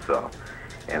like himself.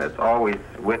 And it's always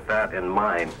with that in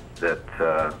mind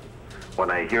that when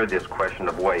I hear this question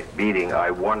of wife beating,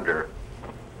 I wonder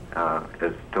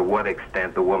as to what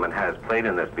extent the woman has played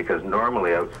in this, because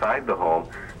normally outside the home,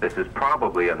 this is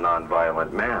probably a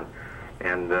nonviolent man.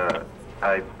 And I'm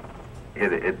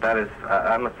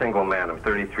a single man. I'm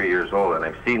 33 years old, and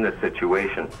I've seen this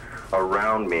situation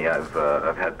around me.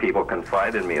 I've had people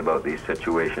confide in me about these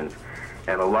situations,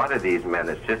 and a lot of these men,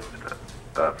 it's just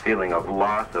a feeling of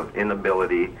loss, of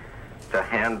inability to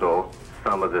handle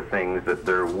some of the things that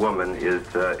their woman is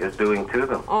doing to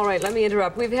them. All right, let me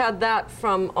interrupt. We've had that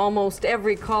from almost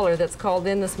every caller that's called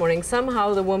in this morning.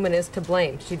 Somehow the woman is to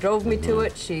blame. She drove me to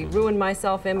it. She ruined my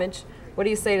self-image. What do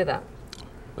you say to that?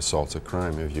 Assault's a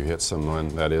crime. If you hit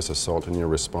someone, that is assault, and you're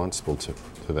responsible to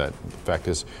that. The fact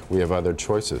is, we have other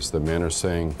choices. The men are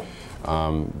saying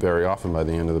very often by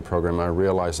the end of the program, I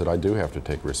realize that I do have to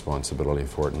take responsibility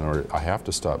for it in order. I have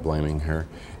to stop blaming her,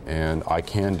 and I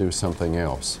can do something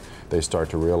else. They start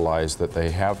to realize that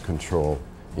they have control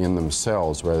in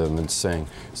themselves rather than saying,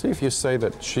 see, if you say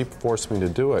that she forced me to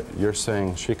do it, you're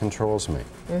saying she controls me.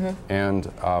 And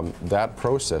that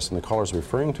process, and the caller's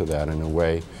referring to that in a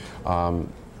way,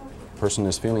 person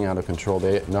is feeling out of control,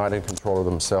 they're not in control of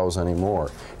themselves anymore.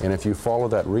 And if you follow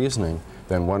that reasoning,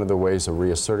 then one of the ways of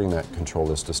reasserting that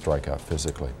control is to strike out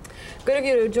physically. Good of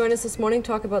you to join us this morning,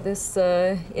 talk about this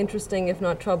interesting, if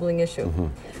not troubling, issue.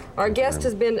 Our guest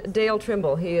has been Dale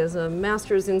Trimble. He is a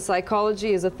master's in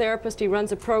psychology. As a therapist, he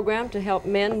runs a program to help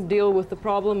men deal with the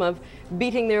problem of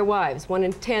beating their wives. 1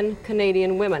 in 10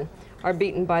 Canadian women are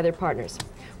beaten by their partners.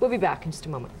 We'll be back in just a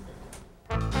moment.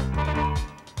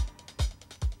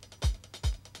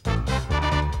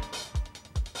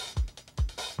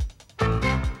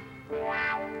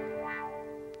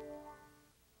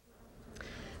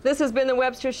 This has been the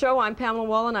Webster Show. I'm Pamela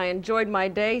Wallin. I enjoyed my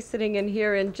day sitting in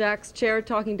here in Jack's chair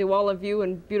talking to all of you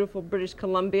in beautiful British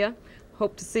Columbia.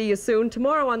 Hope to see you soon.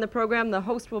 Tomorrow on the program, the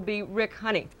host will be Rick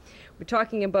Honey. We're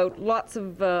talking about lots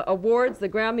of awards. The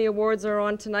Grammy Awards are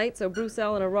on tonight, so Bruce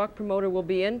Allen, a rock promoter, will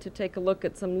be in to take a look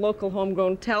at some local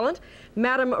homegrown talent.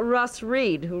 Madam Russ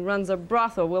Reed, who runs a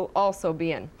brothel, will also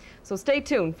be in. So stay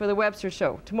tuned for the Webster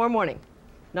Show tomorrow morning,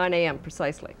 9 a.m.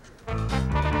 precisely.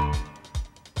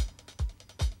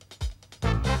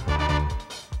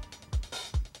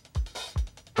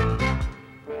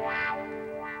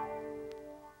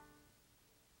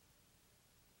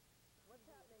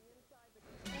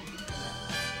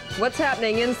 What's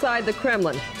happening inside the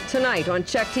Kremlin tonight on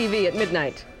Czech TV at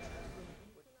midnight?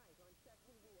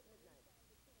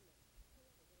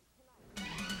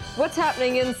 What's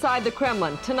happening inside the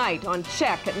Kremlin tonight on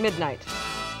Czech at midnight?